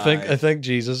there. I think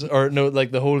Jesus, or no,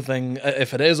 like the whole thing,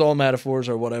 if it is all metaphors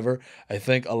or whatever, I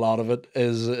think a lot of it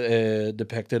is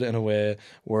depicted in a way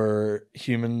where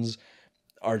humans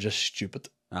are just stupid.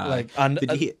 Like, and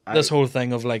this whole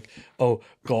thing of like, oh,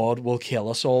 God will kill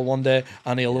us all one day,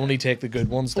 and He'll only take the good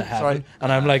ones to heaven. sorry.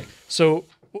 And I'm like, so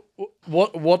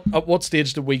what at what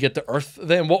stage did we get to Earth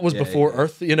then? What was before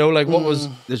Earth? You know, like what was?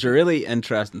 There's a really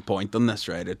interesting point on this,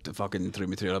 right? It fucking threw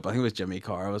me through it. I think it was Jimmy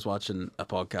Carr. I was watching a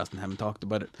podcast and him talked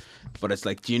about it. But it's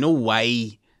like, do you know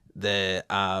why the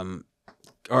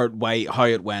how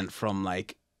it went from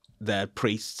like the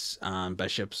priests and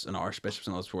bishops and archbishops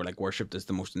and those were like worshipped as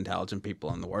the most intelligent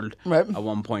people in the world Right. at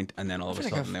one point, and then all of a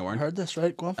sudden they weren't. Heard this,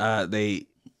 right? Go on. They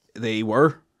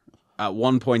were. At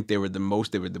one point, they were the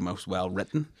most well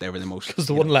written. They were the most, Because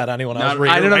they wouldn't let anyone else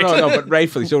read. I don't right? know, but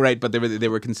rightfully so, right? But they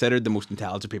were considered the most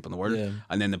intelligent people in the world. Yeah.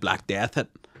 And then the Black Death hit,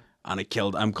 and it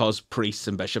killed. Caused priests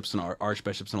and bishops and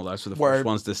archbishops and all that. So the Word. first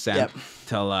ones to send Yep.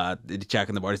 till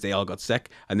checking the bodies, they all got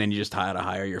sick, and then you just had to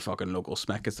hire your fucking local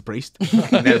smick as the priest.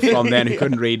 And then from then, he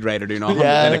couldn't read, write, or do nothing.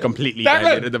 Yeah. Then it completely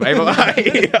diluted the Bible.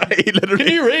 He literally.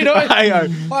 Can you read it?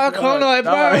 Why can't I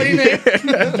bury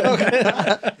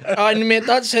it? And mate,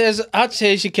 that says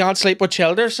you can't sleep with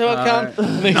children, so I can't.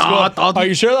 And he's going, are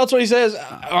you sure that's what he says?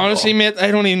 Honestly, mate, I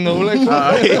don't even know. Like,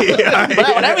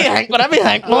 Whatever you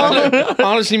think, man.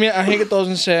 honestly, mate, I think it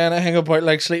doesn't say anything about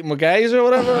like sleeping with guys or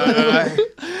whatever.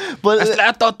 But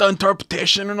I thought the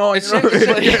interpretation and all. It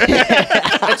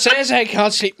says I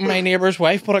can't sleep with my neighbour's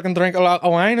wife, but I can drink a lot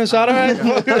of wine. Is that alright?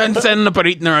 Then sending about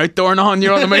eating her outdoor and on, you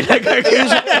know what I mean? Like,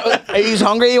 are you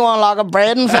hungry? You want a log of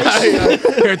bread and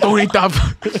fish? here, don't eat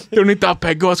that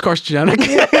pig. It's carcinogenic.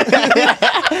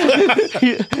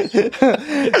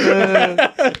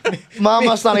 Man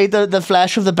must not eat the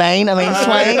flesh of the bane. I mean,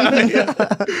 swine.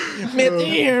 Mate,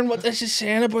 you hearing what this is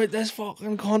saying about this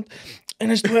fucking cunt and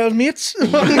his 12 mates?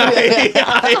 This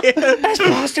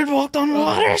bastard walked on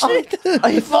water.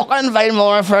 I fucking invited him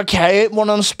over for a cow. One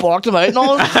of them sparked him out. And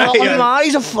all fucking man,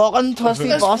 he's a fucking twisty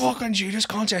This boss. fucking Judas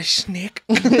cunt's a snake.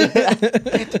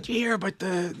 Did you hear about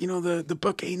the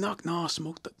book Enoch? No, I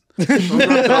smoked it. Not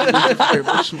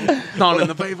in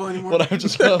the Bible anymore. But I'm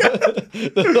just the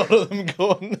thought of them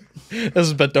going, this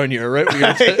is a bit down your route.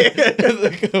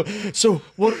 So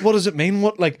what does it mean?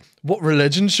 What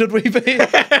religion should we be?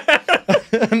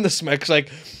 And the smick's like,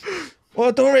 well,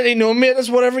 I don't really know, mate. It's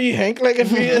whatever you think. Like,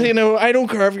 if you I don't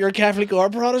care if you're Catholic or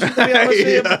Protestant, to be honest with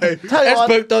you. Tell you This what,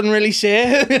 book doesn't really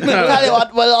say. tell you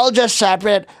what, we'll all just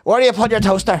separate. Where do you put your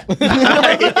toaster?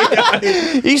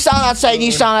 You stand outside,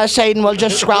 you stand outside, and we'll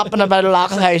just scrap in about a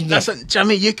lakh of thousand. Listen,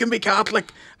 Jimmy, you can be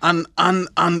Catholic, and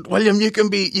William, you can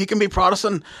be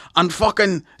Protestant, and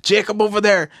fucking Jacob over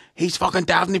there, he's fucking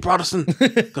definitely Protestant.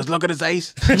 Because look at his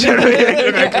eyes. Look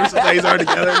how close his eyes are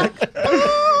together.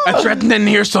 It's written in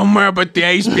here somewhere about the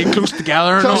eyes being close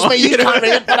together. And Trust all. me, you can't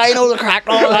read it, but I know the crack.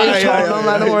 All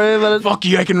don't worry about it. Fuck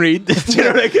you, I can read.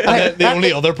 The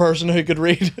only other person who could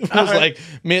read was like,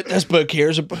 mate, this book here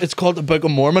it's called the Book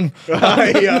of Mormon.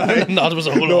 And that was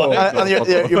a whole lot. And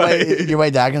your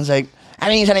way Dagon's like,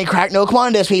 any crack? No, come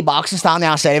on, this wee box and stand there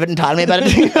outside of it and tell me about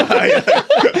it.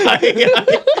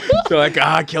 So like,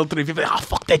 I killed 3 people. Oh,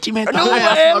 fuck that, you man. No way,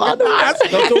 man. Don't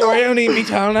worry, I don't need me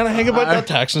telling anything about that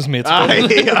Texas, mate.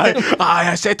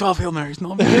 I said 12 Hail Marys.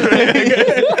 No, The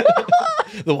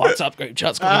WhatsApp group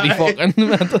chat's gonna be fucking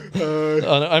mental.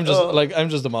 I'm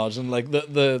just imagining like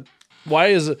the why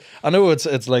is it? I know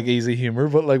it's like easy humor,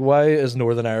 but like why is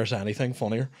Northern Irish anything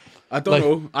funnier? I don't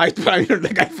know. I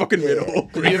fucking made a whole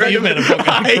career. You made a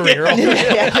fucking career.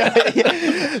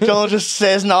 John just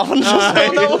says nothing.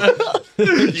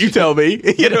 You tell me.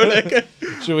 You know, like.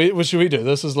 Should we do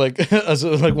this as like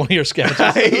one of your sketches?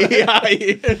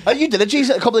 You did a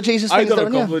couple of Jesus I things, done a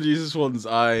didn't you? couple of Jesus ones.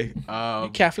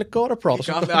 Catholic God or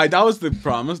Protestant? That was the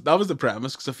premise. That was the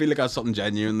premise because I feel like that's something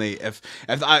genuinely.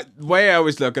 The way I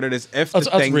always look at it is if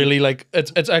That's really like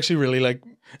it's actually really like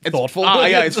thoughtful.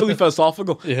 It's fully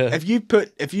philosophical. Yeah.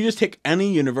 If you just take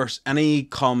any universe, any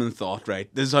common thought, right?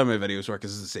 This is how my videos work.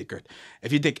 This is a secret.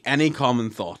 If you take any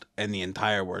common thought in the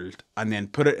entire world and then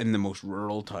put it in the most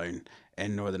rural town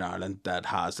in Northern Ireland that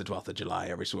has the 12th of July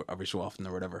every so often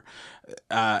or whatever.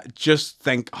 Just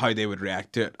think how they would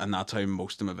react to it, and that's how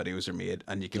most of my videos are made,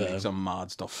 and you can make some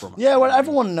mad stuff from it. Yeah, well,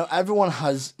 everyone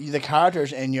has the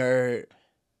characters in your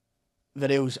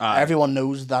videos. Everyone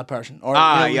knows that person, or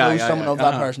knows someone of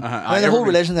that person. I mean, the whole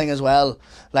religion thing as well.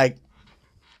 Like,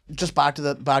 just back to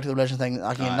the religion thing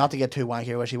again. Not to get too wanky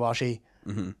or wishy washy.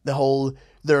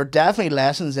 There are definitely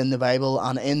lessons in the Bible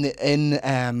and in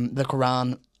the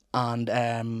Quran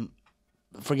and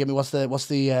forgive me, what's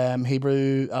the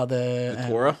Hebrew the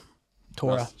Torah.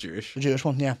 Torah, that's Jewish. The Jewish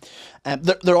one, yeah.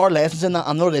 There are lessons in that,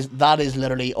 and that is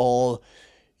literally all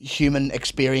human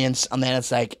experience. And then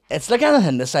it's like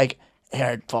anything. It's like,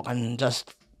 here, fucking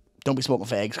just don't be smoking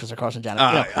fags because they're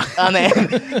carcinogenic. And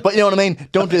then, but you know what I mean?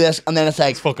 Don't do this. And then it's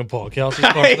like, fucking podcast is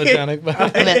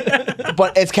carcinogenic.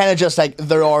 But it's kind of just like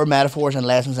there are metaphors and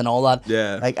lessons and all that.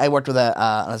 Yeah. Like I worked with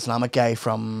an Islamic guy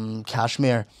from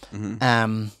Kashmir,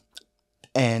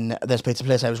 in this pizza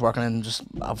place I was working in just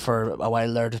for a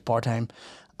while there, just part time.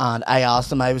 And I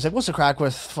asked him, I was like, what's the crack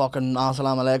with fucking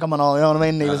assalamu alaikum and all, you know what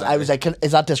I mean? I was like,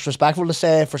 is that disrespectful to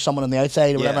say for someone on the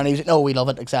outside or whatever? And he was like, no, we love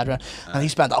it, etc. And he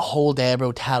spent the whole day,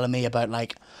 bro, telling me about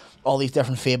like all these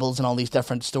different fables and all these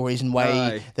different stories and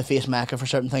why they face Mecca for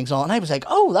certain things and all. And I was like,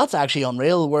 oh, that's actually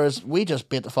unreal. Whereas we just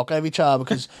beat the fuck out of each other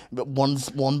because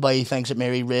one boy thinks that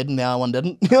Mary read and the other one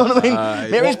didn't. You know what I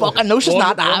mean? Mary's fucking, no, she's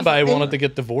not. One guy wanted to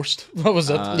get divorced. That was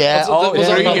it. Yeah. Was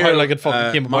it not how like it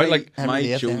fucking came about? Like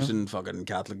my chosen fucking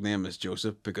Catholic name is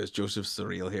Joseph because Joseph's the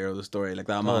real hero of the story. Like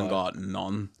that man got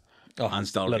none. And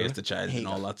still raised the child and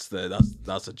all.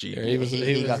 That's a G. He was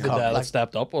the dad that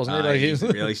stepped up, wasn't he? Like he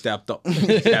really stepped up.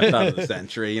 Stepped out of the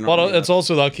century. You know. But it's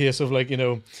also that case of like, you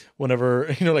know, whenever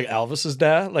like Elvis's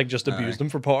dad like just abused him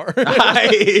for power.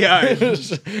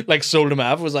 Like sold him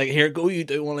off. Was like, here, go, you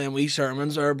do one of them wee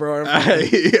sermons there, bro.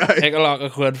 Take a lot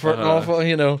of quid for it and all,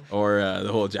 you know. Or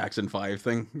the whole Jackson 5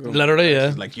 thing. Literally,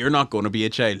 yeah. Like, you're not going to be a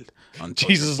child.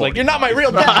 Jesus is like, you're not my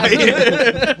real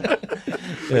dad.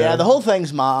 Yeah, the whole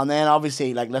thing's mad. And then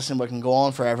obviously, like, listen, we can go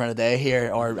on forever and a day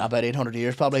here, or about 800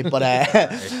 years probably,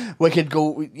 but we could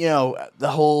go, you know, the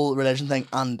whole religion thing.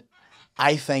 And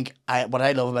I think what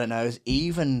I love about it now is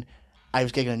even I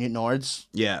was gigging in Newton Ords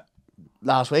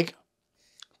last week,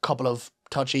 couple of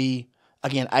touchy,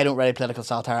 again, I don't write political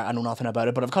satire, I know nothing about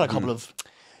it, but I've got a couple of,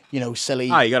 you know, silly you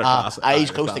gotta pass it.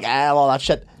 eyes close to all that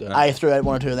shit. I threw out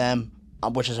one or two of them,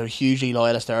 which is a hugely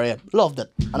loyalist area. Loved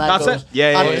it. And that's it.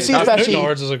 Yeah. See, especially Newton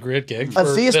Ords is a great gig. And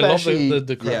see, especially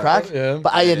the crack. Yeah.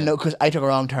 But I didn't know because I took a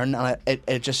wrong turn and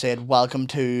it just said welcome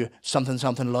to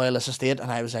something loyalist estate,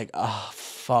 and I was like, oh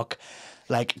fuck,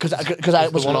 like because I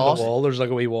was on lost. The wall. There's like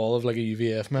a wee wall of like a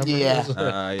UVF member.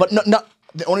 Yeah, but not.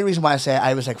 The only reason why I say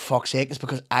I was like, fuck's sake, is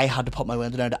because I had to put my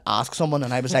window down to ask someone,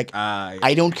 and I was like,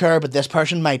 I don't care, but this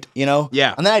person might, you know?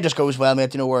 Yeah. And then I just goes, well,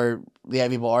 mate, you know where the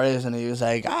Ivy Bar is? And he was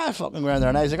like, fucking around there.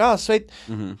 And I was like, oh, sweet.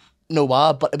 No,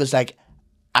 but it was like,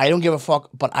 I don't give a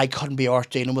fuck, but I couldn't be arsed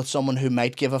dealing with someone who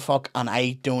might give a fuck, and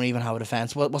I don't even have a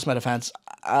defense. What's my defense?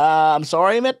 I'm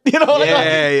sorry, mate. You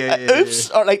know,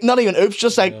 oops, or like not even oops,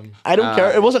 just like I don't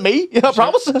care. It wasn't me. You know, I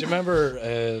promise. Do you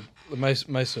remember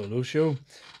my solo show?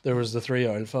 There was the three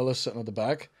old fellas sitting at the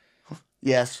back.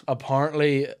 Yes.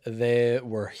 Apparently, they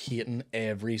were hating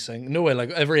every single... No way, like,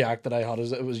 every act that I had,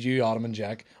 it was you, Adam, and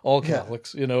Jack. All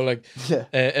Catholics, you know, like...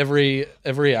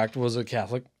 Every act was a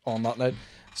Catholic on that night.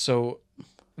 So,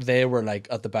 they were, like,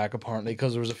 at the back, apparently,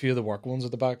 because there was a few of the work ones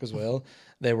at the back as well.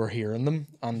 They were hearing them,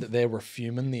 and they were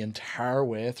fuming the entire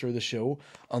way through the show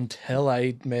until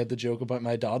I made the joke about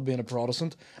my dad being a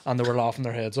Protestant, and they were laughing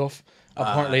their heads off.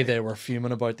 Apparently, they were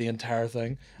fuming about the entire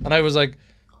thing. And I was like...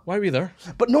 Why were you there?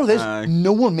 But no,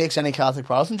 no one makes any Catholic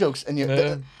Protestant jokes.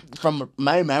 And from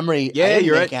my memory, I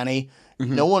didn't make any.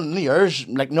 No one, yours,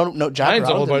 like no Jack. Mine's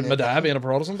all about my dad being a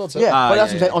Protestant. That's it. Yeah, but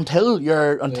that's what I'm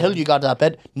saying. Until you got to that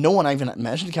bit, no one even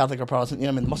mentioned Catholic or Protestant. You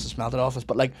know, I mean, they must have smelled it off us.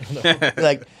 But like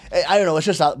I don't know. It's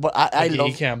just that. But I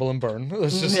love Campbell and Byrne.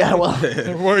 It's just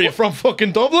where are you from?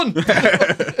 Fucking Dublin.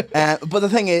 But the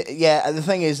thing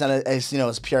is that it's, you know,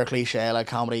 it's pure cliche, like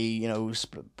comedy. You know,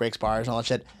 breaks bars and all that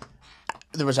shit.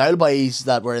 There was old boys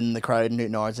that were in the crowd in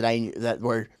Newton Ords that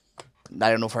were,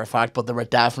 I don't know for a fact, but they were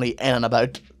definitely in and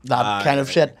about that kind of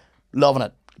shit, loving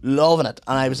it, and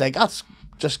I was like, that's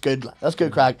just good, that's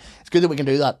good crack. It's good that we can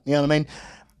do that, you know what I mean?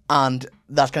 And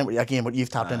that's kind of again what you've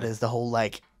tapped into is the whole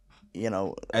like, you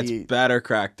know, it's better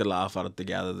crack to laugh at it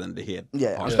together than to hate.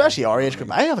 Yeah, especially our age group.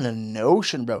 I haven't a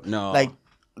notion, bro. No, like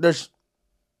there's.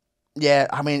 Yeah,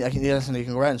 I mean, you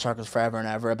can go around in circles forever and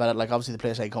ever about it. Like, obviously, the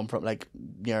place I come from, like,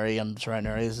 Newry and surrounding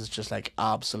areas, is just, like,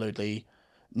 absolutely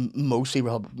mostly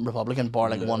Republican, bar,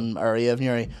 like, one area of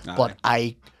Newry. But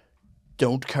I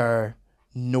don't care,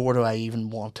 nor do I even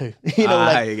want to. You know,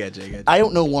 like I get you. I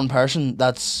don't know one person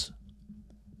that's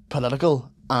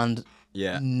political and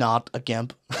Yeah. not a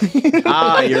gimp. You're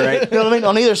right. You know what I mean?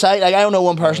 On either side, like I don't know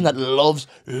one person that loves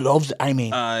I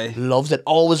mean, Aye. loves it,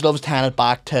 always loves tying it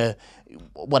back to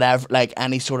whatever, like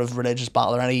any sort of religious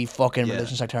battle or any fucking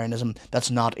religious sectarianism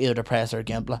that's not either depressed or a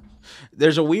gimp. Like.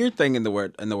 There's a weird thing in the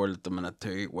world at the minute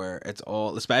too, where it's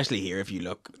all, especially here, if you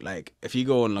look, like, if you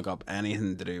go and look up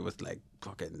anything to do with like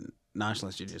fucking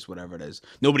nationalist studios, whatever it is,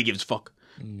 nobody gives a fuck.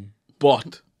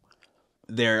 But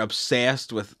they're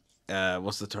obsessed with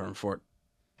what's the term for it?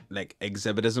 Like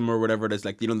exhibitism or whatever it is,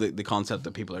 like, you know, the concept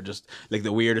that people are just like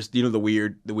the weirdest, you know, the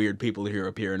weird people who are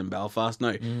appearing in Belfast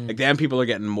now. Like, them people are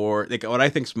getting more, like, what I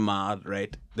think's mad,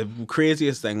 right? The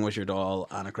craziest thing was your doll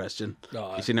Anna Christian.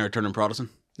 You seen her turning Protestant?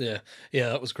 Yeah,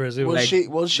 that was crazy. Was Like, she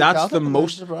that's Catholic? the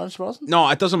most. Protestant? No,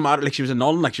 it doesn't matter. Like, she was a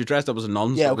nun. Like, she was dressed up as a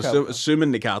nun. Yeah, so okay.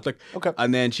 assuming the Catholic. Okay.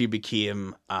 And then she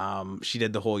became. She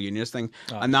did the whole unionist thing,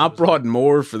 and that brought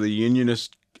more for the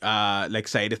unionist like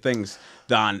side of things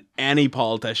than any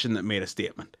politician that made a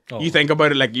statement. You think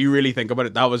about it, like, you really think about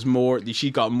it. That was more. She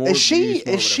got more. Is she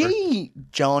views, she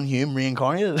John Hume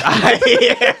reincarnated?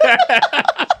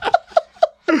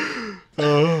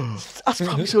 That's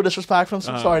probably so disrespectful. I'm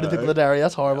so sorry to people of the area.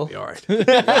 That's horrible. Be alright. But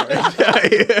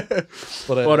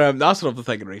that's what I've been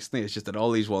thinking recently. It's just that all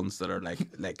these ones that are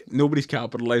like nobody's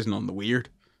capitalizing on the weird.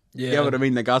 Yeah. You know what I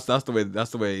mean? Like, that's the way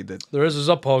that there's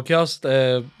a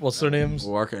podcast. What's their names?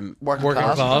 working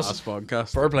Class.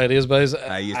 podcast. Fair play to you guys.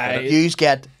 You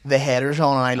get the headers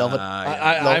on, and I love it.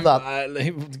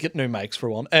 I'm get new mics for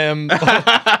one.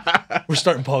 We're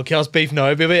starting podcast beef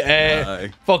now, baby.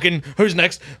 Fucking who's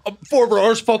next? 4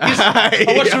 Brothers. Fuck you. I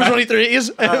watched those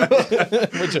 23s.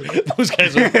 Those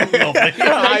guys are lovely.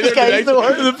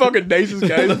 The fucking nicest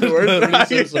guys in the world.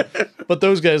 But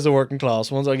those guys, the working class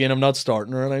ones. Again, I'm not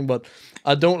starting or anything, but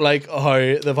I don't like how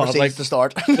they've had like to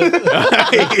start.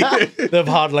 they've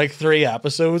had like 3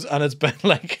 episodes, and it's been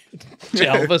like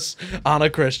Jelvis, Anna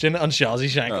Christian, and Shazzy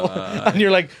Shankle, and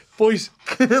you're like, boys,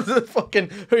 the fucking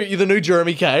who are you, the new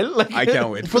Jeremy Kyle? Like, I can't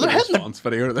wait for the they're hitting response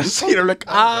video to this. You know, like,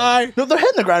 aye. No, they're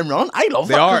hitting the ground running. I love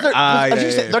They that. are. 'Cause Aye, as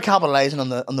you say, they're capitalising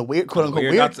on the weird, quote unquote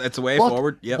weird. It's a way But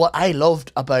forward. Yep. What I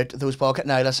loved about those podcasts,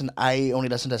 now listen, I only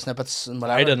listened to snippets and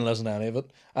whatever. I didn't listen to any of it.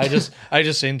 I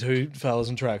just seen 2 fellas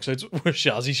in tracksuits with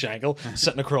Shazzy Shankle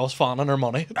sitting across fanning her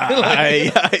money.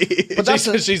 But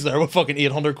She's there with fucking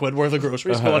 800 quid worth of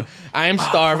groceries going, I'm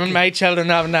starving, my children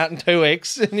haven't that in 2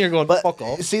 weeks. And you're going, But fuck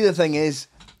off. see, the thing is,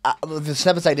 the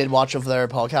snippets I did watch of their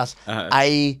podcast,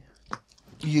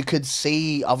 you could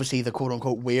see obviously the quote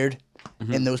unquote weird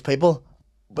in those people,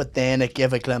 but then it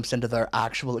gave a glimpse into their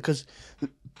actual, because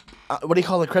what do you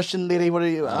call a Christian lady? What are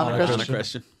you? Anna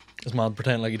Christian. This man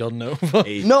pretending like he doesn't know.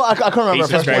 No, I can't remember. He's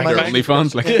subscribed to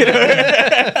OnlyFans. Like,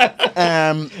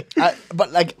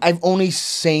 but like you've only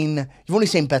seen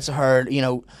bits of her, you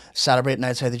know, celebrating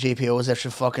outside the GPO as if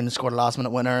she fucking scored a last minute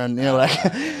winner, and you know,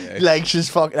 like, like she's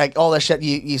fucking like all that shit.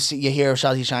 You hear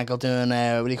Shazzy Shankle doing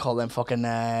what do you call them fucking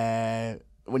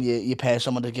when you pay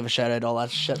someone to give a shout out, all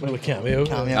that shit. With a cameo.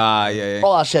 yeah.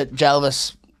 All that shit.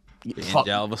 Jelvis.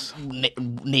 Jelvis.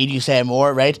 Need you say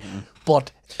more, right?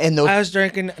 But in those, I was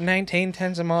drinking 19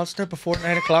 tins of Monster before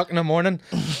 9 o'clock in the morning,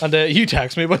 and you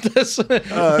text me about this.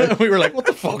 We were like, "What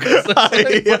the fuck is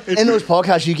this?" in those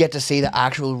podcasts, you get to see the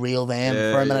actual real them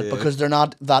for a minute because they're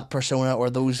not that persona or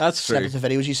those snippets of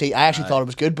videos you see. I actually thought it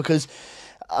was good because,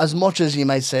 as much as you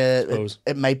might say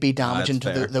it might be damaging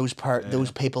to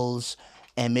those people's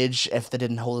image if they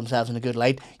didn't hold themselves in a good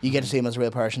light, you get to see them as a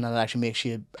real person, and it actually makes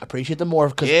you appreciate them more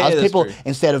because as people,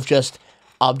 instead of just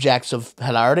objects of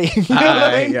hilarity. You know what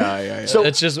I mean? Yeah. So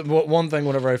it's just one thing.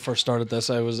 Whenever I first started this,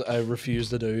 I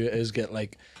refused to do is get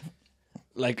like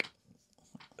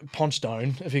punched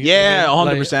down. If you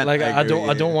 100%. Like I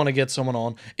don't want to get someone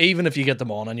on, even if you get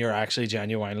them on and you're actually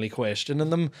genuinely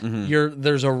questioning them.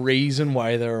 There's a reason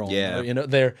why they're on. Yeah. You know,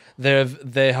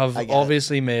 they have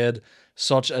obviously made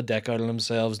such a dick out of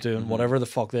themselves doing whatever the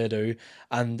fuck they do,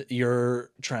 and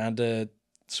you're trying to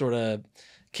sort of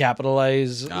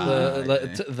capitalize they're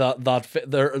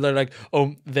like,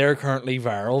 oh, they're currently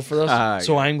viral for this,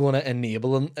 so I'm going to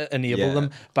enable them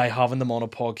by having them on a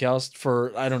podcast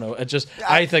for, I don't know, it just,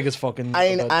 I think it's fucking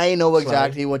I know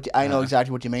exactly what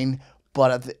you mean,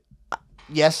 but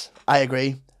yes, I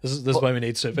agree. This is why we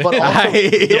need Soupy. But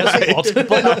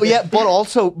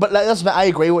also, but I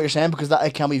agree with what you're saying, because that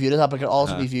it can be viewed as that, but it can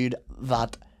also be viewed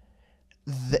that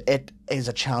it is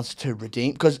a chance to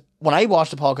redeem. Because when I watched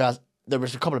the podcast, there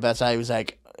was a couple of bits I was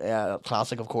like,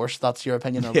 classic, of course. That's your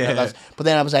opinion. But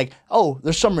then I was like, oh,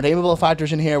 there's some redeemable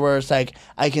factors in here where it's like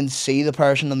I can see the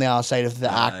person on the other side of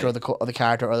the actor or the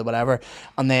character or the whatever,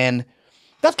 and then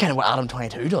that's kind of what Adam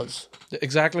 22 does.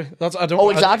 Exactly. That's I don't. Oh,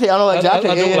 exactly. I know exactly.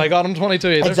 I don't like Adam 22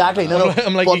 either. Exactly. No.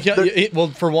 I'm like, you can't, well,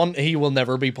 for one, he will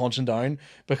never be punching down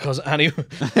because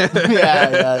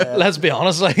yeah. Let's be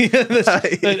honest. Like,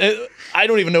 I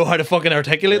don't even know how to fucking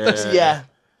articulate this. Yeah.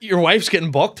 Your wife's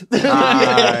getting bucked.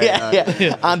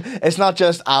 Yeah. And it's not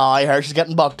just, I heard she's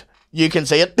getting bucked. You can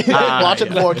see it. Watch it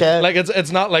in 4K. Like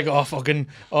it's not like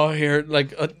here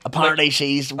like apparently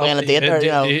she's weighing a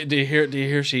date. Do you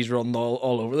hear she's running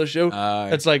all over the show?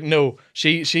 It's like no,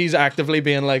 she's actively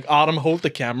being like, Adam, hold the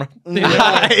camera.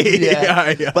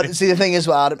 Yeah. But see, the thing is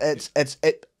with Adam, it's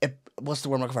what's the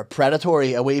word I'm looking for?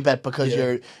 Predatory a wee bit because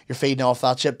you're feeding off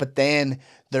that shit. But then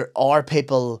there are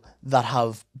people that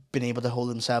have been able to hold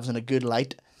themselves in a good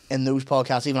light in those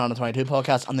podcasts, even on the 22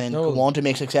 podcast, and then go on to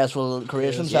make successful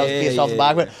careers themselves based off the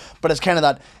back of it. But it's kind of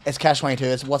that, it's catch-22,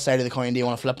 it's what side of the coin do you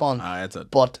want to flip on? That's it.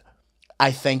 But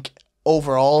I think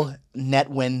overall, net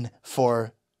win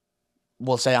for,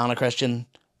 we'll say, Anna Christian,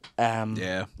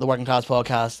 the Working Class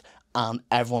podcast, and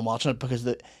everyone watching it, because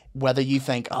whether you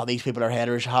think, these people are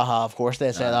haters, haha, of course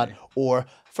they say that, or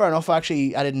fair enough,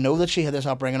 actually, I didn't know that she had this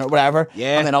upbringing or whatever.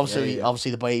 Yeah. And then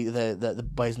obviously the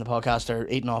boys in the podcast are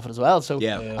eating off it as well. So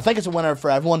I think it's a winner for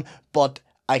everyone, but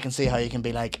I can see how you can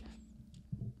be like,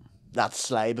 that's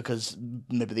sly because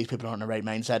maybe these people aren't in the right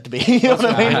mindset to be. You know what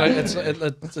I mean? It's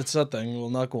that thing. We'll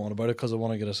not go on about it because I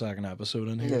want to get a second episode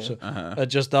in here. So it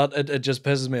just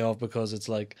pisses me off because it's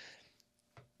like,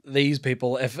 these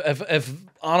people, if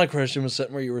Anna Christian was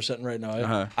sitting where you were sitting right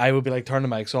now, I would be like, turn the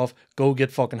mics off, go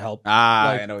get fucking help.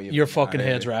 I know your fucking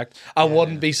head's wrecked. I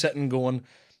wouldn't be sitting going,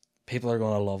 people are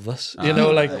going to love this. You know,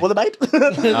 like, well, they might.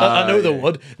 I know they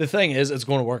would. The thing is, it's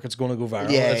going to work. It's going to go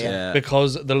viral.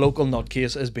 Because the local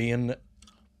nutcase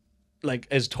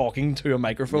is talking to a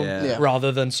microphone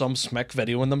rather than some smick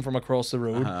videoing them from across the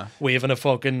road, waving a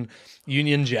fucking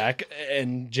Union Jack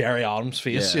in Jerry Adams'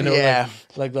 face. You know,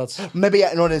 like that's maybe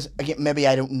I know it is again. Maybe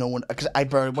I don't know because I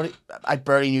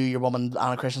barely knew your woman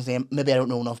Anna Christian's name. Maybe I don't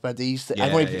know enough about these.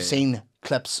 I've only seen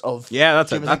clips of. Yeah,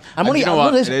 that's it. I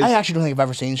actually don't think I've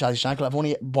ever seen Shazzy Shankle. I've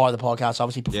only barred the podcast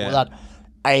obviously before that.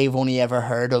 I've only ever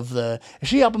heard of is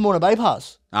she up in Mona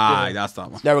Bypass? That's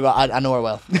that one. There we go. I know her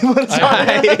well.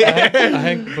 I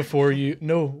think before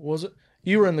was it?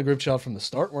 You were in the group chat from the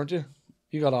start, weren't you?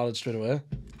 You got added straight away.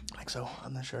 I think so.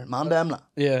 I'm not sure. Mandem.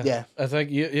 Yeah. I think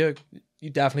you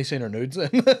definitely seen her nudes then.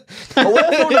 Is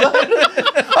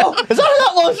that who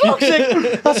that was? Fuck's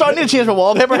sake. That's sorry, I need to change my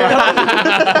wallpaper here. Okay,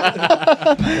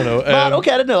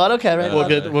 I didn't know that. Okay, right.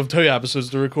 We'll have 2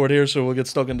 episodes to record here, so we'll get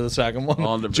stuck into the second one.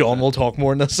 100%. John will talk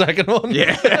more in the second one.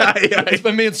 Yeah. It's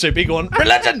been me and Soupy going,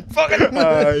 religion! Fucking!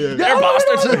 You're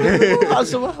bastards!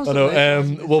 I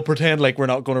know. We'll pretend like we're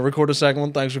not going to record a second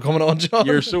one. Thanks for coming on, John.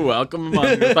 You're so welcome,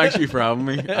 man. Thanks you for having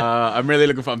me. I'm really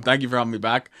looking forward. Thank you for having me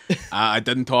back. I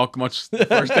didn't talk much the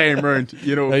first time around,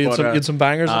 you know. You had some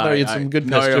bangers in there. You had some good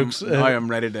piss jokes. I am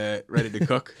ready to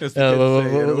cook. This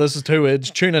is 2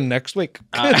 Edge. Tune in next week.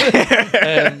 Thank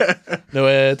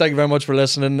you very much for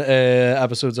listening.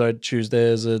 Episodes out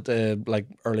Tuesdays at like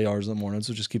early hours in the morning,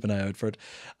 so just keep an eye out for it.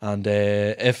 And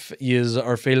if you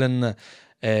are feeling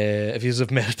if you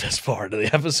have made it this far to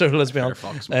the episode, let's be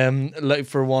honest. Like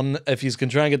for one, if you can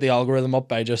try and get the algorithm up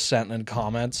by just sending in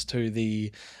comments to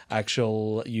the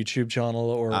actual YouTube channel,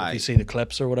 or if you see the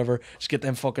clips or whatever, just get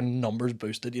them fucking numbers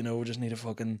boosted. You know, we just need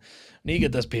to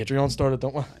get this Patreon started,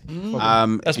 don't we?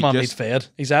 This man needs fed.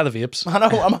 He's out of the vapes. I know.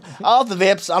 I'm off the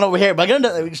vapes. I know we're here. But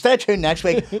stay tuned next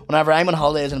week whenever I'm on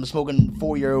holidays and I'm smoking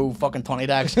 €4 fucking 20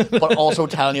 decks, but also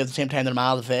telling you at the same time that I'm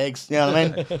out of the figs. You know what I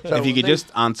mean? So if you could just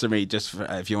answer me,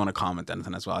 if you want to comment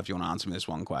anything as well, if you want to answer me this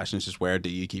one question, it's just where do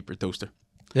you keep your toaster?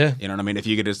 Yeah, you know what I mean. If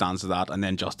you could just answer that and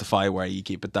then justify where you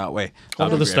keep it that way,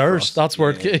 under the stairs. That's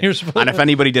where you're supposed. And if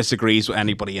anybody disagrees with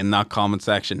anybody in that comment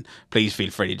section, please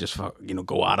feel free to just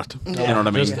go at it. You know what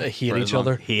I mean? Just hate each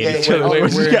other. We're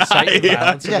inciting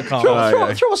violence in the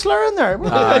comments. Throw a slur in there.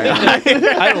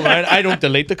 I don't mind. I don't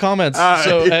delete the comments,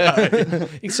 so you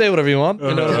can say whatever you want.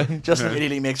 You know what I mean? Just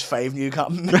immediately makes 5 new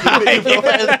comments.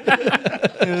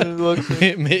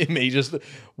 Me just.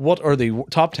 What are the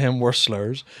top 10 worst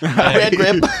slurs? Red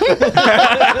grape.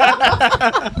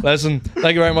 Listen,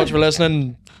 thank you very much for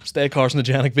listening. Stay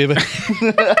carcinogenic, baby.